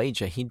makes the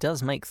wager. He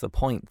does make the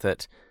point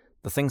that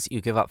the things that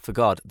you give up for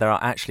God, there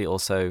are actually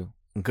also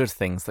good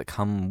things that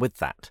come with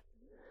that.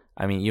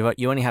 I mean,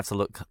 you only have to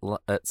look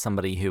at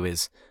somebody who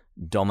is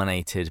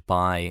dominated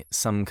by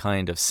some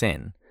kind of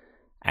sin,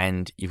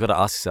 and you've got to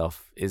ask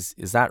yourself, is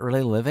that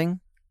really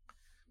living?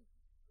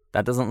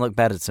 That doesn't look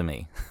better to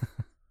me.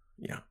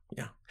 Yeah.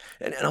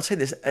 And I'll say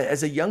this,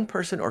 as a young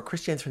person or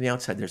Christians from the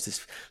outside,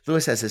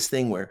 Lewis has this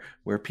thing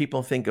where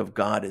people think of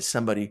God as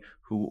somebody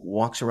who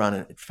walks around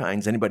and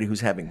finds anybody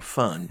who's having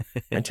fun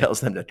and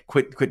tells them to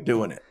quit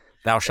doing it.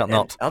 Thou shalt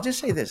not. I'll just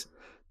say this.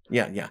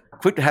 Yeah.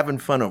 Quit having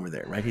fun over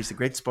there, right? He's a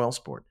great spoil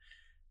sport.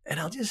 And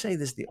I'll just say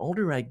this, the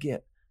older I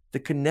get, the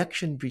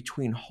connection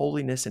between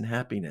holiness and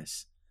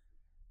happiness,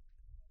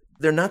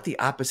 they're not the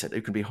opposite.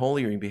 You can be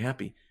holy or you can be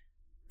happy.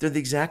 They're the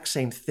exact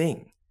same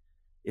thing.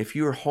 If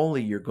you're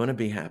holy, you're going to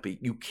be happy.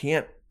 You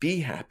can't be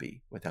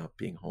happy without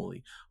being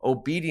holy.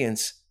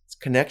 Obedience,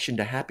 connection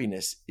to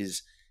happiness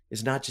is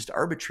not just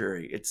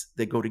arbitrary.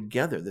 They go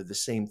together. They're the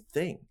same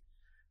thing.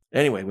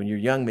 Anyway, when you're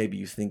young, maybe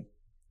you think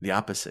the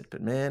opposite.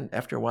 But man,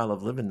 after a while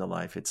of living the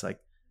life, it's like,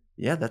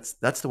 yeah,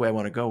 that's the way I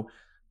want to go.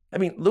 I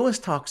mean, Lewis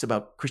talks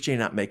about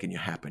Christianity not making you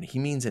happy. He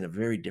means in a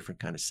very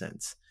different kind of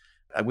sense.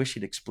 I wish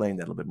he'd explain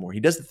that a little bit more. He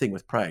does the thing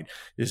with pride.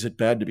 Is it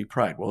bad to be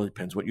pride? Well, it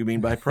depends what you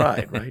mean by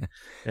pride, right?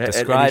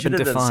 Describe and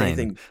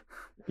define.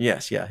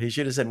 Yes, yeah. He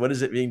should have said, what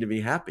does it mean to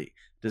be happy?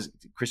 Does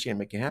Christianity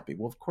make you happy?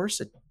 Well, of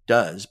course it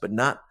does, but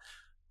not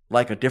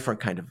like a different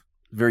kind of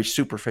very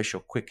superficial,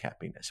 quick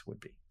happiness would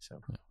be.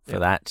 So for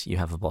that, you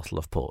have a bottle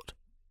of port.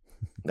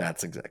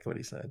 That's exactly what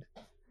he said.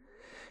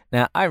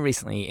 Now, I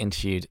recently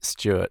interviewed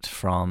Stuart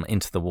from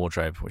Into the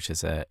Wardrobe, which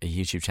is a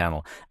YouTube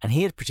channel, and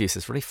he had produced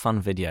this really fun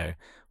video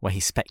where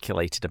he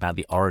speculated about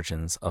the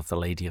origins of the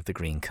Lady of the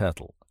Green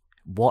Kirtle.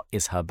 What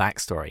is her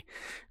backstory?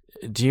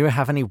 Do you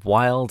have any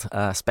wild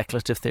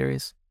speculative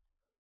theories?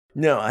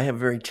 No, I have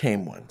very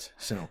tame ones.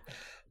 So,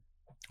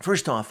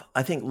 first off,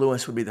 I think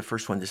Lewis would be the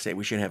first one to say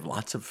we should have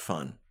lots of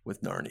fun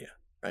with Narnia,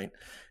 right?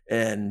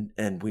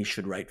 And we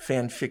should write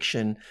fan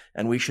fiction,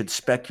 and we should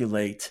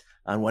speculate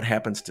on what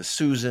happens to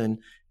Susan,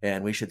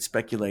 and we should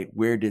speculate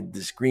where did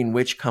this Green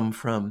Witch come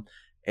from,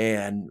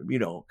 and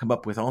come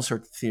up with all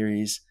sorts of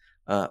theories.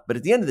 But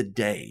at the end of the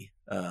day,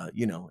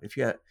 if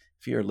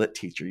you're a lit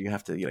teacher, you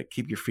have to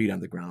keep your feet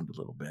on the ground a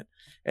little bit.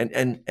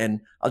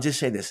 And I'll just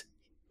say this,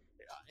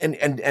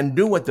 and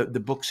do what the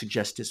book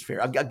suggests is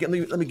fair. Let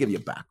me give you a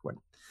back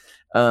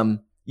one.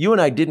 You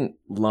and I didn't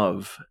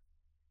love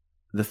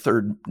the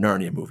third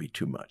Narnia movie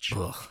too much.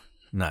 Ugh,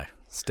 no,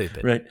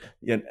 stupid. Right.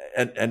 Yeah,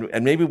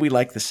 and maybe we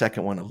like the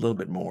second one a little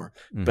bit more.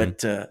 Mm-hmm.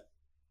 But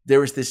there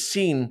was this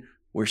scene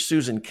where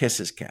Susan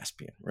kisses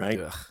Caspian, right?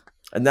 Ugh.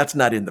 And that's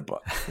not in the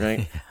book,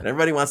 right? Yeah. And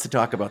everybody wants to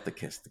talk about the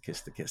kiss.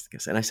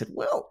 And I said,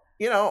 well,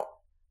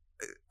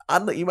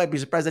 oddly, you might be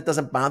surprised that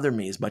doesn't bother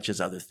me as much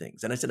as other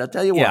things. And I said, I'll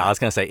tell you why. Yeah, I was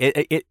going to say,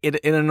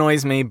 it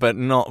annoys me, but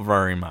not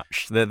very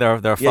much. There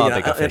are far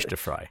bigger fish to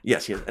fry.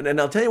 Yes. And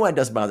I'll tell you why it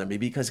does bother me,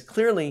 because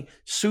clearly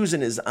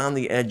Susan is on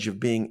the edge of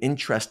being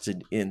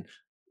interested in,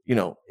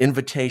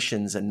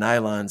 invitations and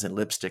nylons and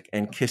lipstick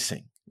and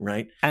kissing,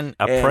 right? And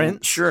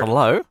prince, sure.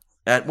 Hello?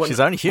 She's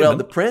only human. Well,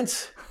 the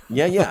prince,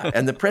 yeah.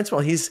 And the prince,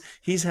 well,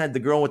 he's had the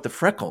girl with the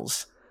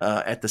freckles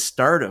at the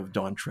start of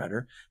Dawn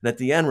Treader, and at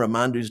the end,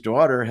 Ramandu's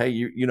daughter. Hey,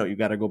 you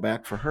got to go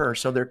back for her.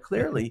 So they're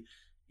clearly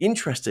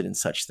interested in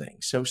such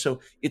things. So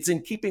it's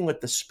in keeping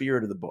with the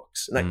spirit of the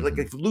books. And like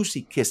if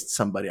Lucy kissed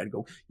somebody, I'd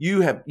go,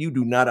 you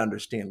do not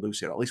understand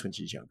Lucy at all, at least when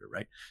she's younger,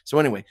 right? So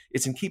anyway,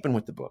 it's in keeping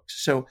with the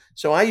books.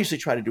 So I usually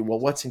try to do, well,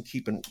 what's in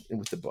keeping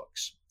with the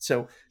books?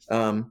 So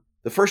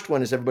the first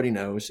one, as everybody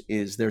knows,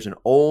 is there's an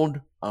old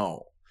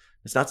owl.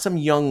 It's not some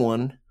young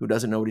one who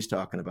doesn't know what he's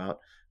talking about.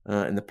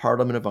 In the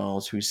Parliament of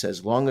Owls, who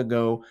says, long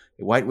ago,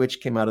 a white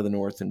witch came out of the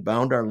north and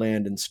bound our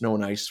land in snow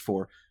and ice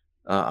for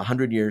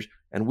 100 years,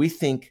 and we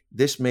think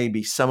this may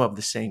be some of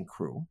the same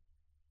crew.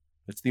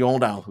 It's the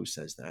old owl who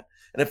says that.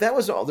 And if that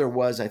was all there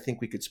was, I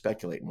think we could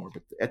speculate more.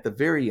 But at the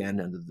very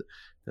end, under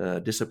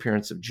the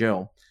disappearance of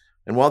Jill,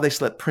 and while they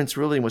slept, Prince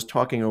Rilian was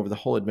talking over the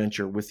whole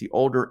adventure with the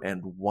older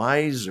and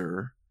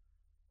wiser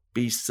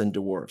beasts and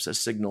dwarves, a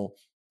signal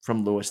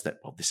from Lewis that,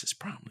 well, this is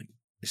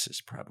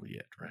probably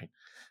it, right?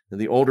 And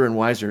the older and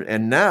wiser.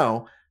 And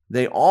now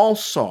they all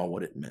saw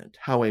what it meant,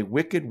 how a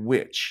wicked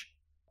witch,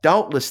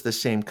 doubtless the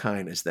same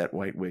kind as that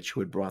white witch who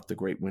had brought the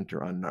great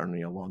winter on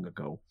Narnia long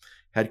ago,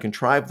 had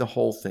contrived the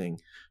whole thing,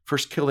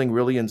 first killing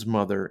Rilian's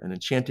mother and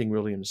enchanting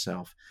Rilian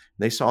himself.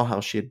 And they saw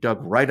how she had dug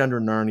right under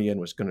Narnia and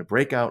was going to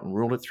break out and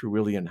rule it through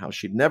Rilian, how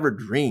she'd never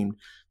dreamed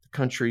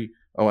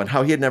and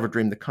how he had never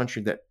dreamed the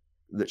country that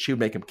she would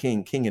make him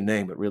king in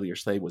name, but really her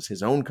slave was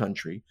his own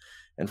country.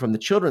 And from the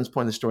children's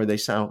point of the story, they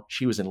saw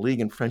she was in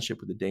league and friendship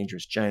with the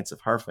dangerous giants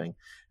of Harfang.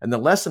 And the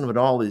lesson of it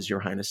all is,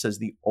 Your Highness, says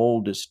the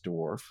oldest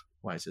dwarf,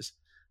 wisest,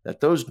 that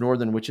those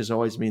northern witches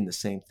always mean the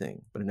same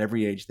thing, but in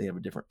every age they have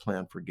a different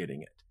plan for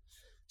getting it.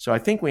 So I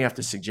think we have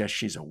to suggest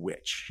she's a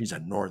witch. She's a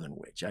northern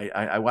witch.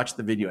 I watched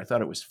the video. I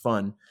thought it was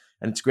fun.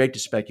 And it's great to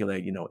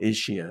speculate, is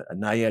she a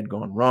naiad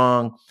gone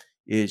wrong?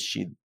 Is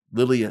she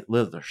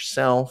Lilith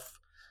herself?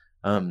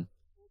 And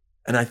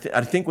I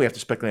think we have to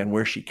speculate on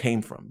where she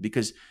came from,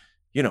 because,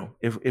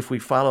 if we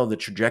follow the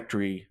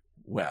trajectory,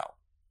 well,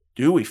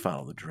 do we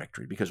follow the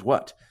trajectory? Because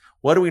what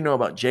do we know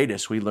about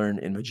Jadis? We learn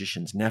in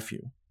Magician's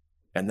Nephew,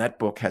 and that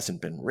book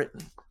hasn't been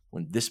written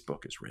when this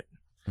book is written.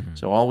 Mm-hmm.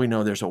 So all we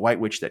know, there's a white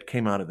witch that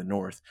came out of the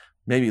north.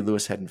 Maybe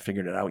Lewis hadn't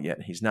figured it out yet,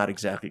 and he's not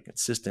exactly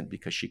consistent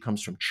because she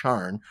comes from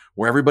Charn,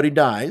 where everybody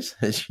dies,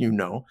 as you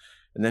know,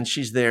 and then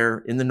she's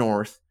there in the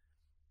north.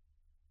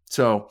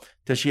 So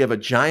does she have a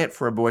giant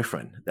for a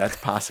boyfriend? That's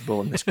possible,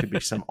 and this could be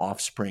some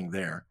offspring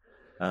there.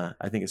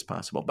 I think it's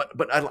possible.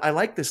 But I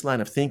like this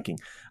line of thinking.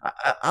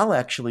 I'll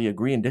actually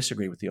agree and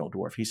disagree with the old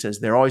dwarf. He says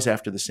they're always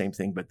after the same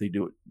thing, but they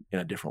do it in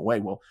a different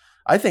way. Well,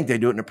 I think they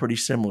do it in a pretty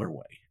similar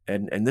way.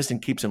 And this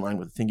keeps in line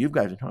with the thing you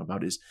guys are talking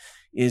about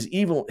is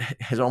evil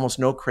has almost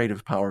no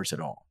creative powers at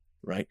all,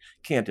 right?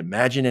 Can't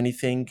imagine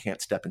anything,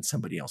 can't step in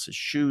somebody else's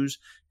shoes,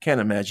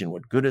 can't imagine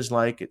what good is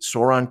like.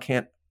 Sauron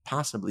can't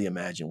possibly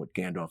imagine what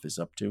Gandalf is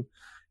up to.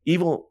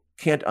 Evil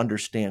can't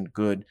understand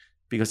good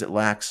because it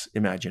lacks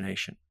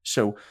imagination.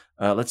 So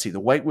let's see, the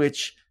White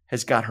Witch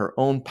has got her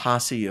own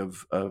posse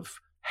of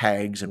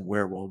hags and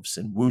werewolves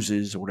and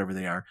woozes or whatever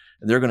they are,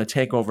 and they're going to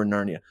take over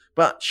Narnia.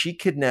 But she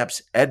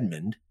kidnaps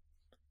Edmund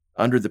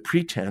under the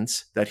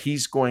pretense that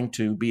he's going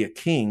to be a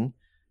king,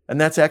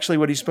 and that's actually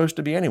what he's supposed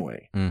to be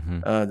anyway.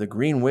 Mm-hmm. The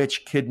Green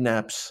Witch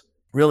kidnaps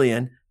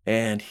Rilian,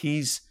 and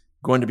he's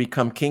going to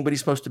become king, but he's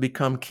supposed to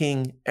become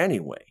king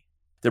anyway.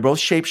 They're both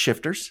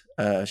shapeshifters.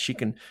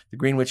 The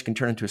green witch can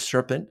turn into a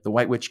serpent. The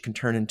white witch can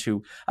turn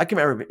into, I can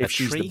remember if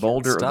she's the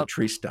boulder or the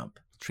tree stump.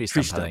 Tree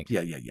stump, I think.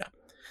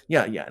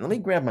 Yeah. And let me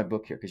grab my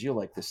book here because you'll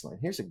like this line.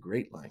 Here's a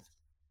great line.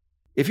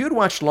 If you had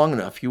watched long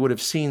enough, you would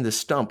have seen the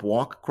stump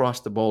walk across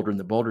the boulder and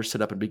the boulder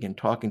sit up and begin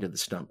talking to the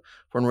stump.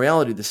 For in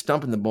reality, the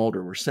stump and the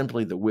boulder were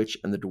simply the witch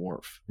and the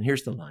dwarf. And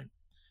here's the line.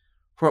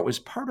 For it was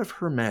part of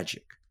her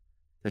magic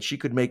that she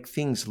could make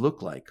things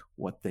look like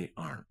what they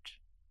aren't.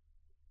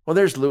 Well,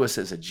 there's Lewis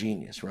as a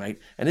genius, right?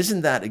 And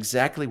isn't that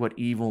exactly what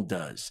evil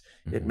does?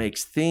 Mm-hmm. It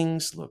makes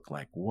things look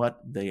like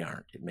what they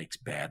aren't. It makes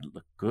bad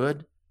look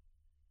good,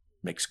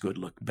 makes good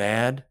look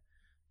bad.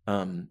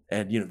 And,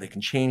 they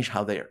can change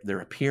how their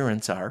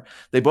appearance are.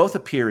 They both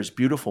appear as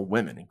beautiful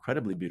women,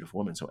 incredibly beautiful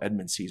women. So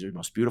Edmund Caesar, the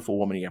most beautiful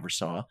woman he ever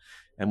saw.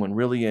 And when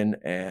Rilian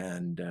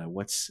and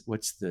what's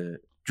the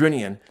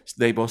Drinian,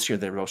 they're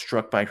both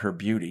struck by her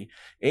beauty.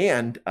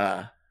 And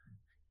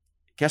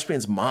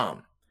Caspian's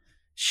mom,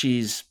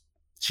 she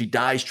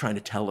dies trying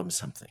to tell him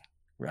something,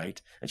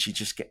 right?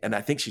 And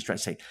I think she's trying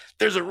to say,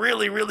 there's a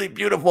really, really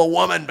beautiful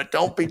woman, but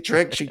don't be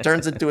tricked. She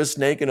turns into a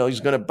snake and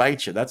he's going to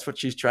bite you. That's what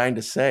she's trying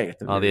to say.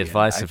 The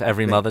advice of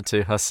every mother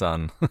to her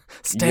son.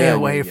 Stay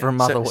away from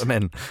other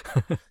women.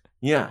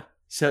 Yeah.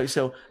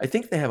 So I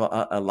think they have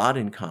a lot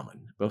in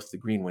common, both the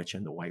Green Witch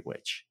and the White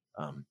Witch.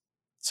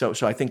 So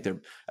I think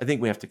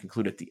we have to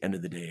conclude at the end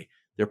of the day,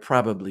 they're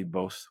probably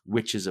both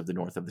witches of the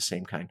North of the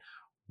same kind.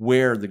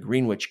 Where the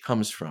Green Witch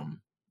comes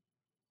from,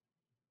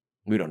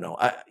 we don't know.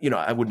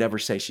 I would never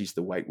say she's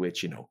the White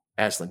Witch.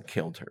 Aslan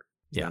killed her.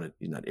 Yeah.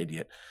 He's not an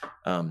idiot.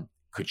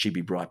 Could she be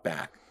brought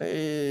back?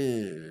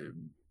 I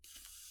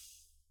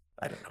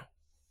don't know.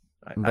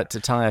 But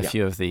to tie a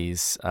few of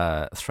these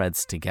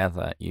threads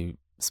together, you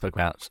spoke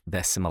about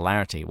their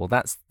similarity. Well,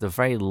 that's the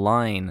very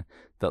line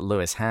that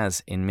Lewis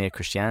has in Mere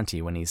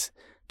Christianity when he's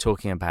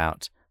talking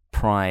about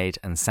pride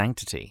and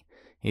sanctity.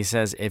 He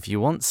says, if you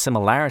want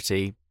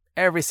similarity,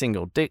 every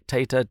single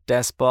dictator,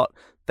 despot,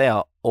 they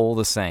are all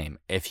the same.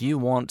 If you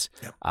want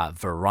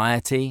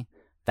variety,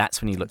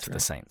 that's when you look to the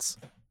saints.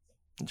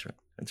 That's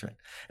right.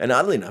 And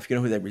oddly enough,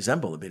 who they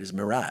resemble a bit is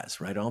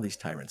Miraz, right? All these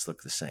tyrants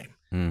look the same.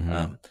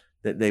 Mm-hmm.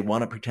 They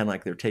want to pretend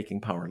like they're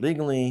taking power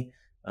legally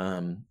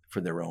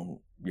for their own,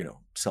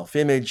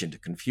 self-image and to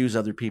confuse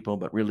other people.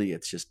 But really,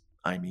 it's just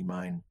I, me,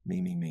 mine,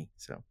 me.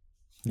 So,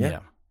 yeah.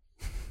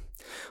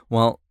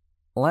 Well,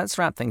 let's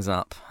wrap things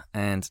up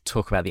and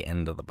talk about the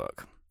end of the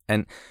book.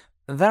 And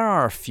there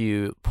are a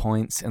few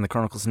points in the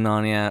Chronicles of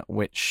Narnia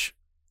which,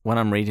 when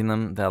I'm reading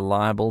them, they're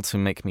liable to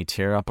make me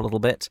tear up a little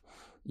bit.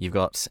 You've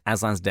got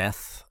Aslan's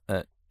death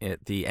at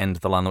the end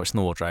of The Lion, the Witch, and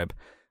the Wardrobe,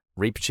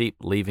 Reepicheep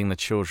leaving the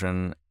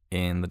children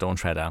in the Dawn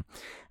Treader,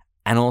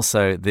 and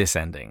also this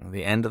ending,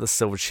 the end of the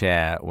Silver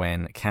Chair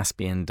when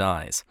Caspian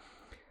dies.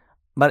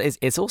 But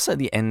it's also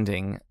the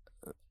ending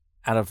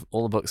out of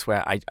all the books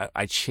where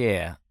I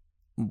cheer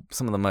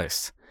some of the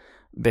most,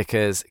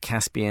 because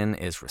Caspian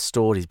is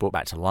restored, he's brought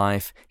back to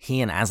life.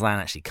 He and Aslan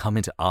actually come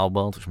into our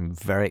world, which I'm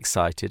very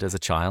excited as a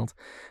child.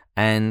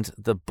 And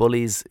the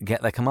bullies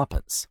get their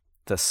comeuppance.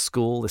 The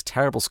school, this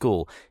terrible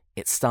school,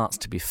 it starts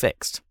to be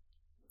fixed.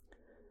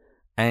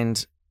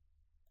 And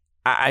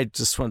I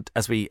just want,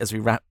 as we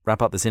wrap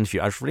up this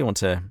interview, I just really want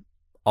to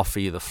offer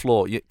you the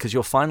floor, because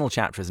your final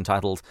chapter is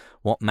entitled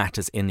What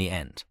Matters in the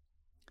End.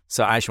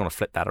 So I actually want to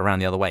flip that around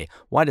the other way.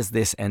 Why does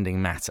this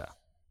ending matter?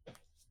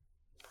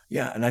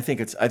 Yeah, and I think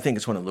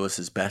it's one of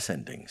Lewis's best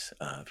endings,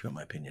 if you want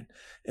my opinion,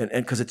 and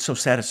because it's so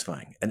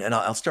satisfying. And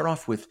I'll start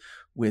off with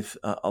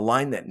a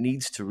line that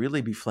needs to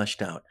really be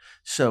fleshed out.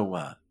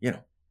 So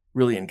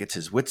Rilian gets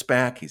his wits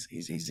back.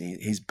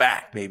 He's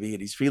back, baby,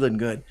 and he's feeling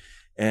good.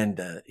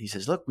 And he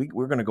says, "Look,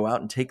 we're going to go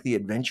out and take the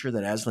adventure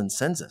that Aslan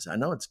sends us. I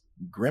know it's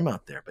grim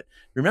out there, but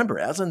remember,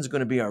 Aslan's going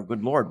to be our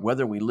good Lord,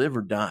 whether we live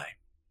or die."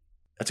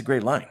 That's a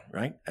great line,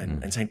 right?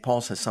 And St. Paul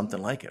says something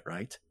like it,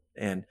 right?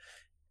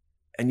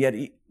 And yet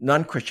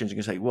non-Christians are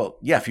going to say, well,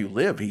 yeah, if you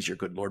live, he's your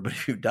good Lord, but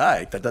if you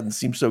die, that doesn't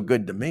seem so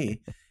good to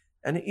me.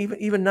 And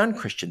even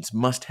non-Christians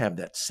must have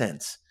that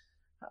sense.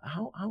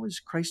 How is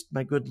Christ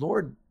my good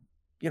Lord?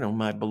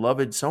 My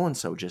beloved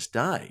so-and-so just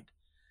died.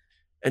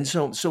 And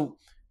so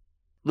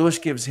Lewis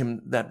gives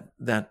him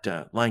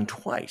that line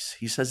twice.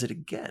 He says it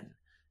again.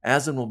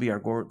 Aslan will be our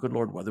good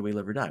Lord, whether we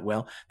live or die.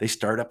 Well, they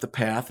start up the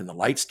path and the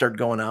lights start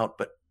going out,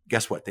 but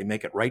guess what? They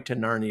make it right to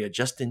Narnia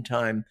just in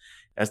time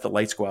as the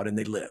lights go out and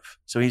they live.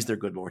 So he's their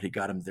good Lord. He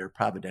got them there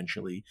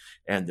providentially.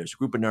 And there's a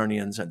group of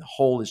Narnians and the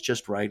hole is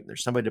just right. And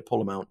there's somebody to pull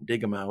them out and dig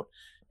them out.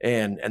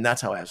 And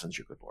that's how Aslan's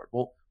your good Lord.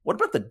 Well, what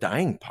about the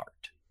dying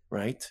part,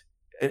 right?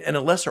 And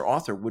a lesser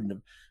author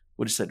would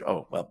have said,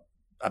 oh, well,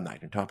 I'm not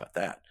going to talk about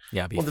that.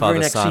 Yeah, be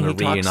father, son are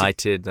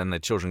reunited and the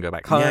children go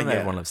back home.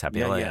 Everyone lives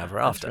happy ever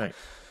after. Right.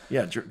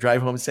 Yeah,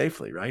 drive home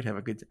safely, right? Have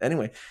a good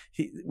Anyway,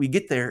 we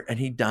get there and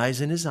he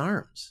dies in his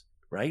arms,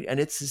 right? And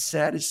it's as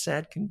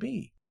sad can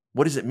be.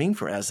 What does it mean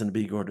for Aslan to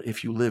be good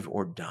if you live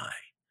or die?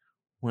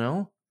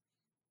 Well,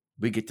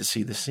 we get to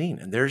see the scene.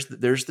 And there's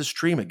the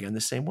stream again,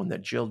 the same one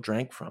that Jill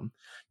drank from,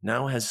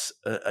 now has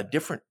a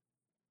different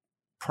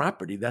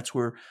property. That's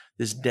where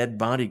this dead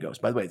body goes.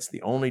 By the way, it's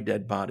the only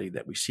dead body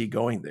that we see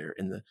going there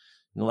in the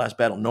last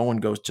battle. No one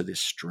goes to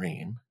this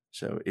stream.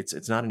 So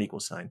it's not an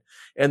equal sign.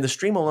 And the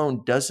stream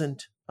alone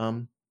doesn't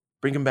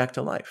bring him back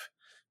to life.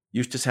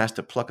 Eustace has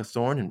to pluck a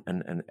thorn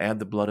and add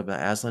the blood of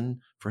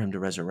Aslan for him to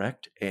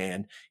resurrect.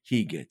 And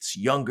he gets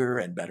younger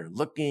and better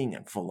looking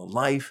and full of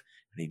life.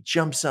 And he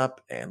jumps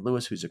up, and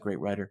Lewis, who's a great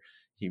writer,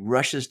 he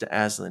rushes to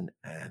Aslan,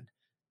 and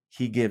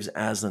he gives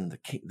Aslan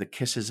the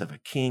kisses of a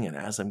king, and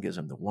Aslan gives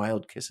him the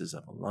wild kisses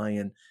of a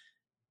lion.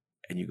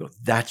 And you go,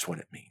 that's what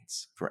it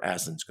means, for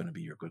Aslan's going to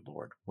be your good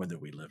Lord, whether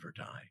we live or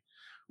die.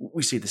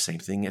 We see the same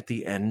thing at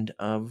the end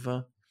of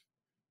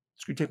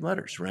Screwtape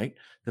Letters, right?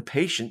 The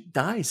patient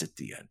dies at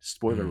the end.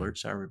 Spoiler alert,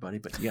 sorry everybody,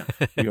 but yeah,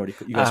 you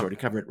guys already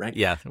covered it, right?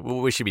 Yeah,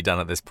 we should be done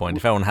at this point.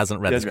 If anyone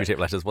hasn't read the Screwtape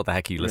Letters, what the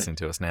heck are you listening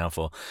to us now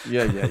for?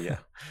 Yeah.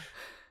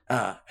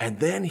 And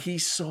then he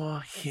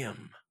saw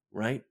him,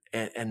 right?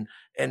 And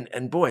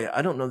boy,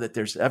 I don't know that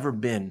there's ever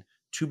been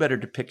two better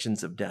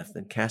depictions of death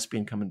than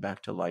Caspian coming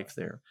back to life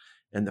there,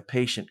 and the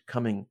patient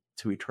coming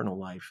to eternal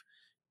life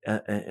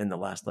in the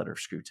last letter of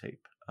Screwtape.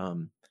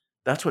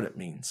 That's what it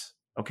means.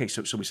 Okay,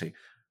 so we say,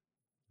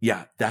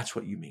 yeah, that's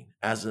what you mean.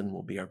 Aslan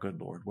will be our good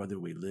Lord, whether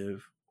we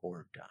live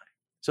or die.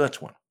 So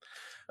that's one.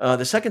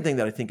 The second thing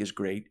that I think is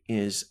great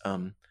is,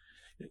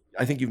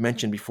 I think you've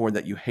mentioned before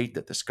that you hate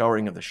that the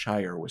Scouring of the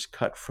Shire was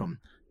cut from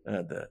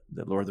the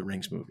Lord of the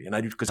Rings movie. And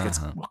I do, because it's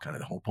kind of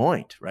the whole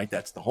point, right?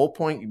 That's the whole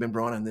point. You've been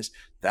brought on this.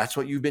 That's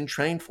what you've been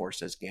trained for,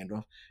 says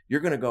Gandalf.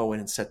 You're going to go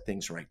in and set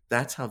things right.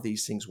 That's how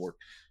these things work.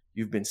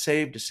 You've been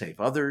saved to save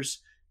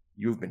others.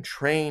 You've been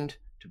trained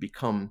to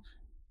become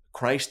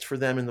Christ for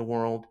them in the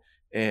world.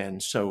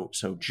 And so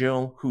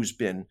Jill, who's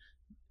been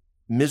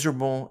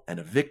miserable and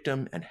a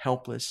victim and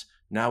helpless,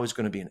 now is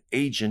going to be an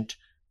agent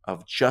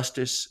of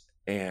justice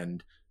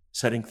and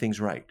setting things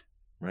right?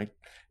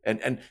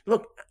 And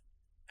look,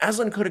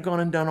 Aslan could have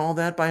gone and done all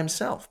that by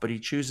himself, but he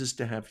chooses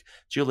to have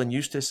Jill and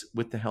Eustace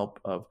with the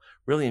help of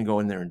Rilian go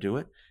in there and do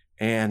it.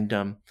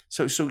 And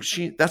so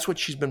that's what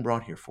she's been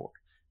brought here for.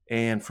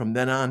 And from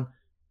then on,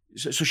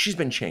 so she's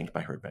been changed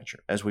by her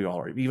adventure, as we all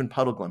are. Even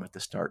Puddleglum at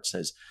the start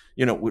says,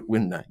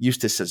 when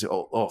Eustace says,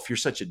 oh, if you're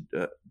such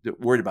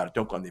worried about it,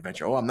 don't go on the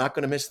adventure. Oh, I'm not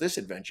going to miss this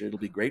adventure. It'll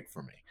be great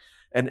for me.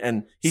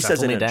 And he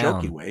says in a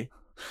jokey way,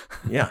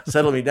 yeah,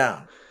 settle me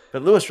down.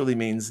 But Lewis really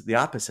means the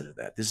opposite of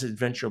that. This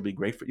adventure will be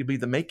great for you. It'll be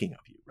the making of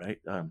you, right?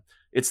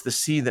 It's the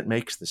sea that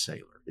makes the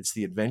sailor. It's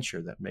the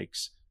adventure that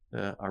makes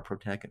our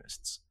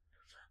protagonists.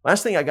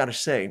 Last thing I got to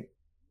say,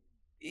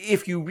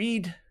 if you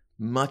read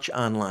much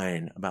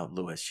online about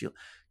Lewis,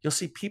 you'll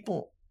see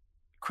people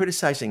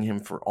criticizing him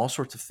for all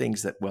sorts of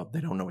things that, well,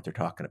 they don't know what they're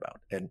talking about.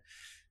 And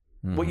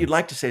what you'd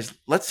like to say is,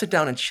 let's sit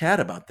down and chat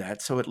about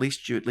that, so at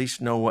least you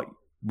know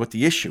what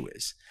the issue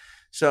is.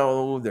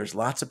 So there's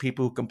lots of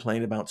people who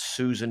complain about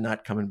Susan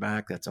not coming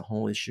back. That's a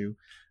whole issue.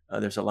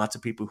 There's lots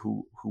of people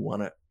who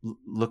want to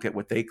look at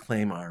what they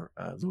claim are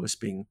Lewis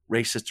being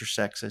racist or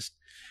sexist.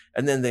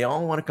 And then they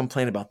all want to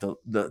complain about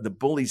the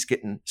bullies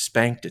getting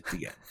spanked at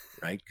the end,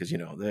 right? Because,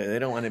 they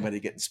don't want anybody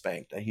getting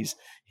spanked.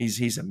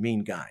 He's a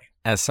mean guy.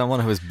 As someone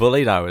who was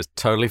bullied, I was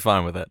totally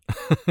fine with it.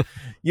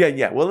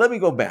 Yeah. Well, let me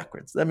go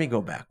backwards.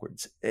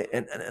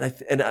 And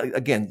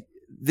again,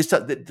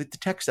 the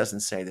text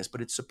doesn't say this,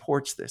 but it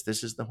supports this.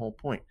 This is the whole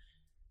point.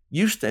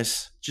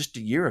 Eustace, just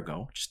a year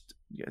ago, just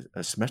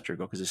a semester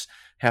ago, because this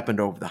happened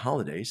over the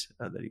holidays,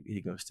 that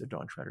he goes to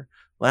Dawn Treader.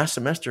 Last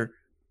semester,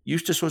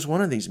 Eustace was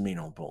one of these mean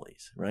old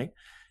bullies, right?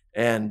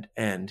 And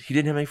he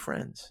didn't have any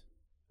friends.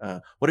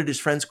 What did his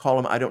friends call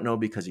him? I don't know,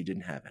 because he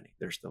didn't have any.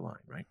 There's the line,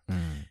 right?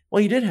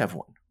 Well, he did have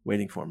one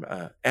waiting for him.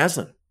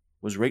 Aslan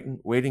was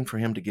waiting for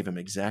him to give him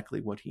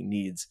exactly what he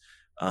needs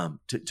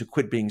to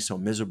quit being so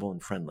miserable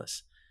and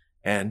friendless.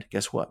 And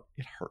guess what?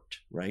 It hurt,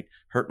 right?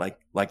 Hurt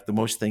like the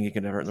most thing you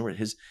can ever hurt in the world.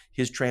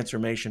 His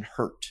transformation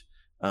hurt.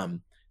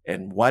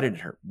 And why did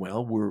it hurt?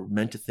 Well, we're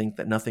meant to think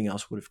that nothing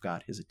else would have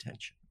got his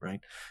attention,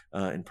 right?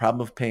 In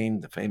Problem of Pain,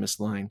 the famous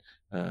line,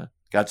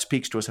 God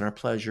speaks to us in our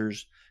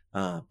pleasures,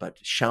 but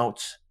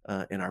shouts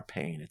in our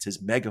pain. It's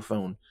his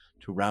megaphone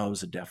to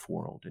rouse a deaf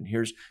world. And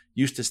here's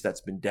Eustace,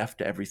 that's been deaf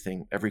to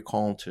everything, every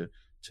call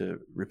to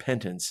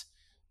repentance,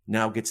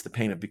 now gets the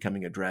pain of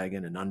becoming a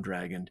dragon and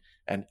undragoned,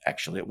 and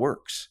actually it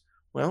works.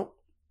 Well,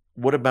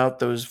 what about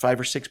those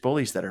 5 or 6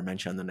 bullies that are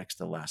mentioned on the next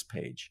to the last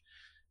page?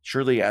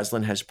 Surely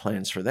Aslan has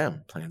plans for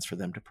them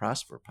to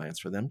prosper, plans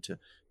for them to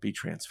be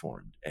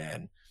transformed.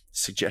 And the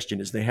suggestion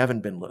is they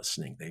haven't been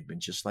listening. They've been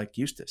just like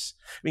Eustace.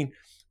 I mean,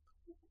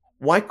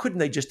 why couldn't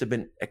they just have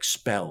been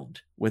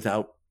expelled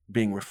without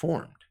being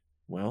reformed?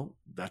 Well,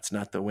 that's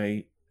not the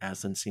way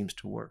Aslan seems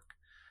to work.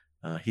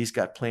 He's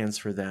got plans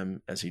for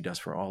them, as he does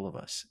for all of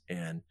us.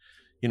 And,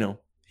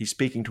 he's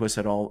speaking to us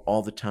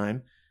all the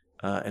time.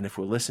 And if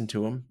we'll listen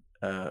to him,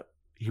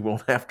 he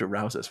won't have to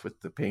rouse us with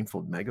the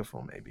painful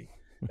megaphone, maybe.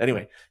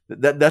 Anyway,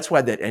 that's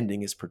why that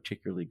ending is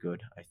particularly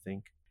good, I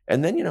think.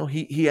 And then,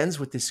 he ends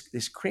with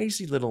this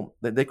crazy little,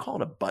 they call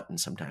it a button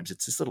sometimes.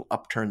 It's this little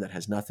upturn that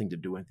has nothing to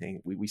do with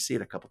anything. We see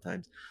it a couple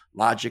times.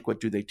 Logic, what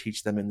do they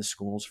teach them in the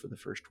schools for the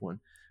first one?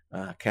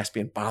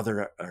 Caspian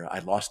Bother, or I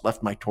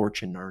left my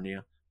torch in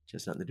Narnia, which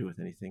has nothing to do with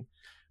anything.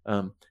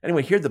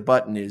 Anyway, here the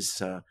button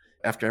is,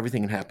 after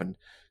everything had happened,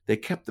 they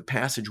kept the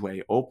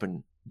passageway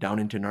open down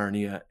into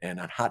Narnia, and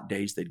on hot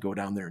days, they'd go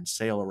down there and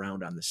sail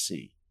around on the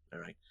sea. All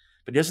right.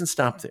 But he doesn't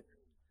stop there.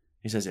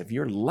 He says, if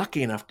you're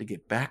lucky enough to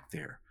get back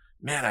there,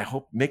 man,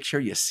 make sure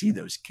you see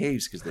those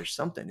caves because there's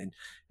something.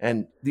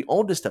 And the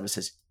oldest of us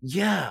says,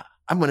 yeah,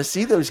 I'm going to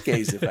see those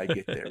caves if I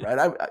get there,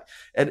 right?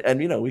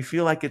 And we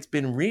feel like it's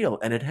been real,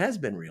 and it has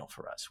been real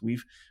for us.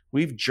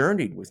 We've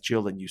journeyed with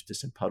Jill and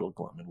Eustace and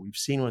Puddleglum, and we've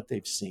seen what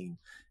they've seen,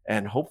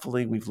 and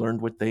hopefully we've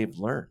learned what they've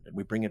learned, and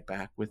we bring it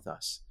back with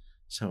us.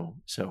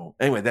 So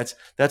anyway,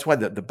 that's why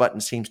the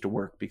button seems to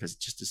work, because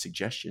it's just a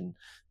suggestion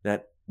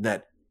that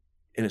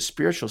in a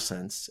spiritual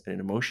sense, in an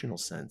emotional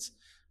sense,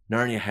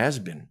 Narnia has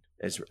been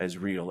as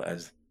real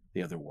as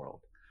the other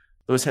world.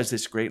 Lewis has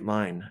this great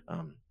line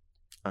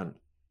on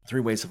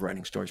 3 ways of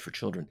writing stories for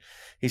children.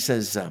 He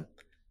says,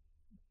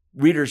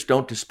 readers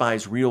don't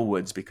despise real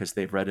woods because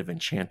they've read of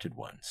enchanted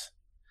ones.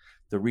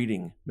 The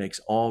reading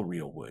makes all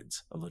real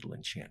woods a little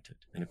enchanted.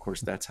 And of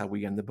course, that's how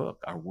we end the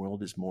book. Our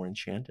world is more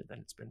enchanted than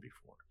it's been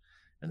before.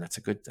 And that's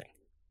a good thing.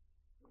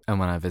 And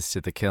when I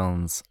visited the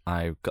kilns,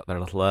 I got there a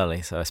little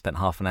early, so I spent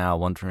half an hour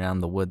wandering around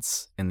the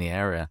woods in the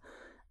area.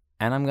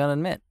 And I'm going to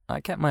admit,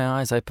 I kept my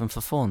eyes open for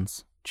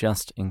fawns,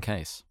 just in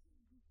case.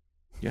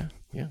 Yeah.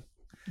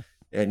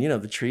 And,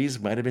 the trees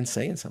might have been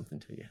saying something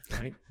to you,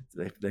 right?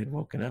 They'd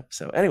woken up.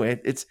 So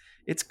anyway,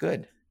 it's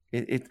good.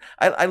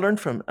 I learned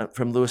from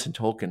Lewis and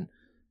Tolkien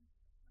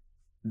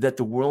that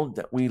the world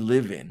that we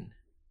live in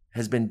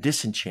has been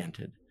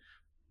disenchanted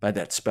by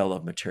that spell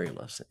of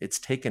materialism. It's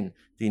taken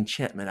the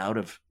enchantment out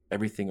of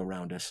everything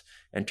around us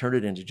and turned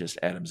it into just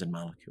atoms and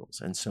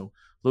molecules. And so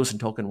Lewis and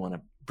Tolkien want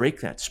to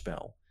break that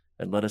spell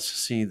and let us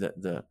see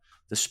the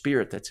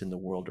spirit that's in the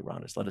world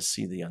around us. Let us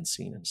see the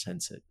unseen and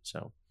sense it.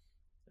 So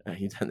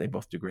they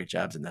both do great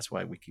jobs, and that's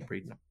why we keep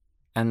reading them.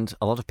 And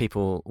a lot of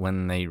people,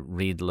 when they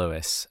read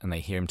Lewis and they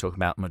hear him talk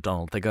about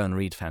MacDonald, they go and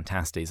read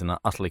Phantastes and are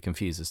utterly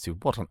confused as to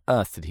what on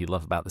earth did he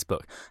love about this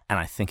book. And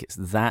I think it's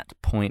that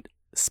point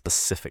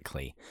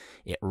specifically.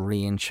 It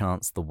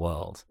re-enchants the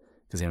world.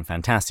 Because in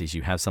Phantastes,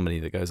 you have somebody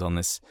that goes on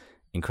this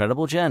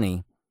incredible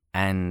journey,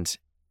 and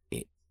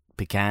it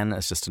began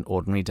as just an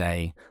ordinary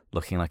day,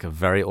 looking like a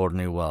very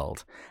ordinary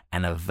world,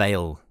 and a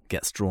veil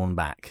gets drawn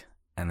back,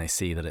 and they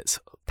see that it's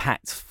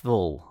packed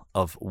full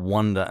of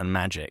wonder and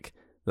magic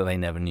that they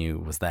never knew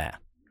was there.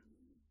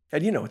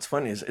 And what's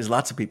funny is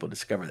lots of people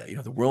discover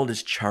that the world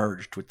is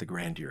charged with the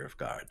grandeur of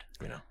God.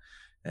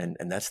 And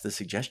that's the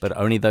suggestion. But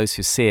only those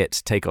who see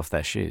it take off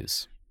their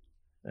shoes.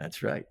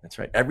 That's right.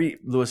 Every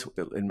Lewis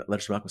in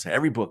Letters from Malcolm say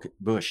every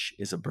bush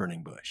is a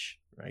burning bush,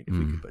 right? If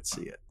we could but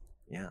see it.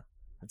 Yeah.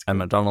 That's and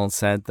MacDonald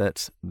said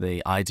that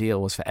the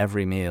ideal was for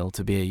every meal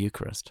to be a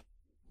Eucharist.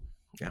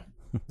 Yeah.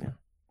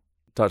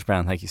 Dr.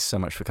 Brown, thank you so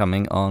much for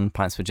coming on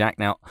Pints with Jack.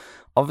 Now,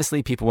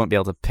 obviously, people won't be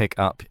able to pick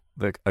up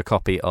a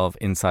copy of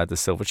Inside the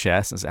Silver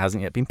Chair since it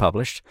hasn't yet been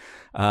published.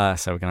 So we're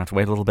going to have to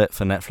wait a little bit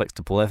for Netflix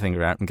to pull their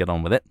finger out and get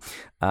on with it.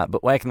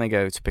 But where can they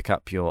go to pick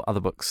up your other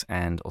books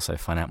and also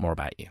find out more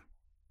about you?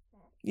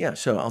 Yeah,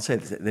 so I'll say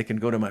that they can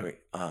go to my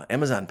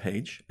Amazon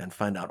page and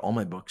find out all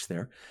my books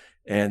there.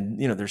 And,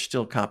 there's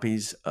still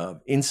copies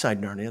of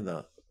Inside Narnia,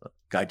 the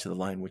Guide to the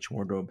Lion, Witch,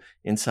 Wardrobe,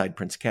 Inside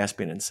Prince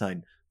Caspian,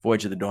 Inside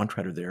Voyage of the Dawn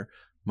Treader there.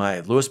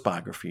 My Lewis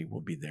biography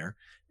will be there.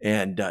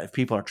 And if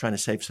people are trying to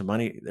save some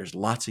money, there's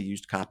lots of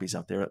used copies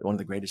out there. One of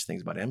the greatest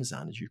things about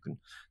Amazon is you can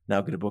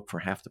now get a book for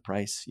half the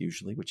price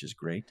usually, which is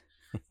great.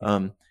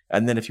 And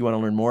then if you want to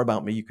learn more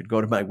about me, you could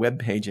go to my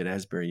webpage at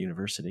Asbury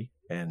University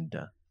and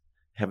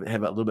have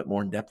a little bit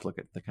more in-depth look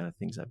at the kind of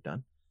things I've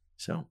done.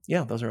 So,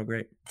 yeah, those are all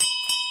great.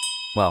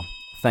 Well,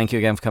 thank you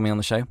again for coming on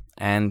the show.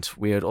 And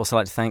we would also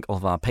like to thank all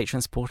of our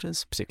Patreon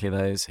supporters,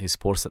 particularly those who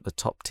support us at the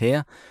top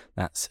tier.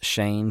 That's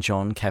Shane,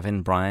 John,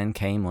 Kevin, Brian,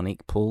 Kay,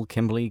 Monique, Paul,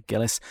 Kimberly,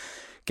 Gillis,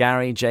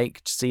 Gary,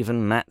 Jake,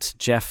 Stephen, Matt,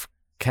 Jeff,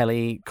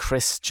 Kelly,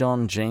 Chris,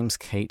 John, James,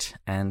 Kate,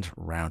 and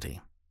Rowdy.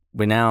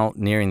 We're now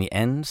nearing the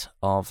end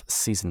of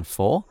Season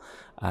 4,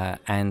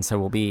 and so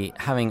we'll be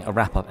having a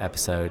wrap-up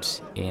episode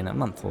in a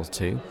month or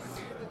two,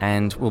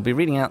 and we'll be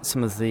reading out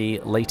some of the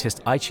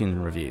latest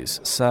iTunes reviews.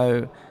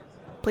 So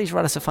please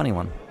write us a funny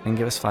one and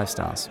give us 5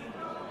 stars.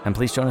 And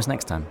please join us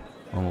next time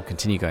when we'll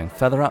continue going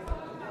further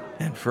up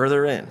and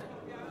further in.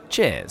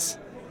 Cheers.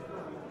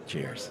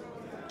 Cheers.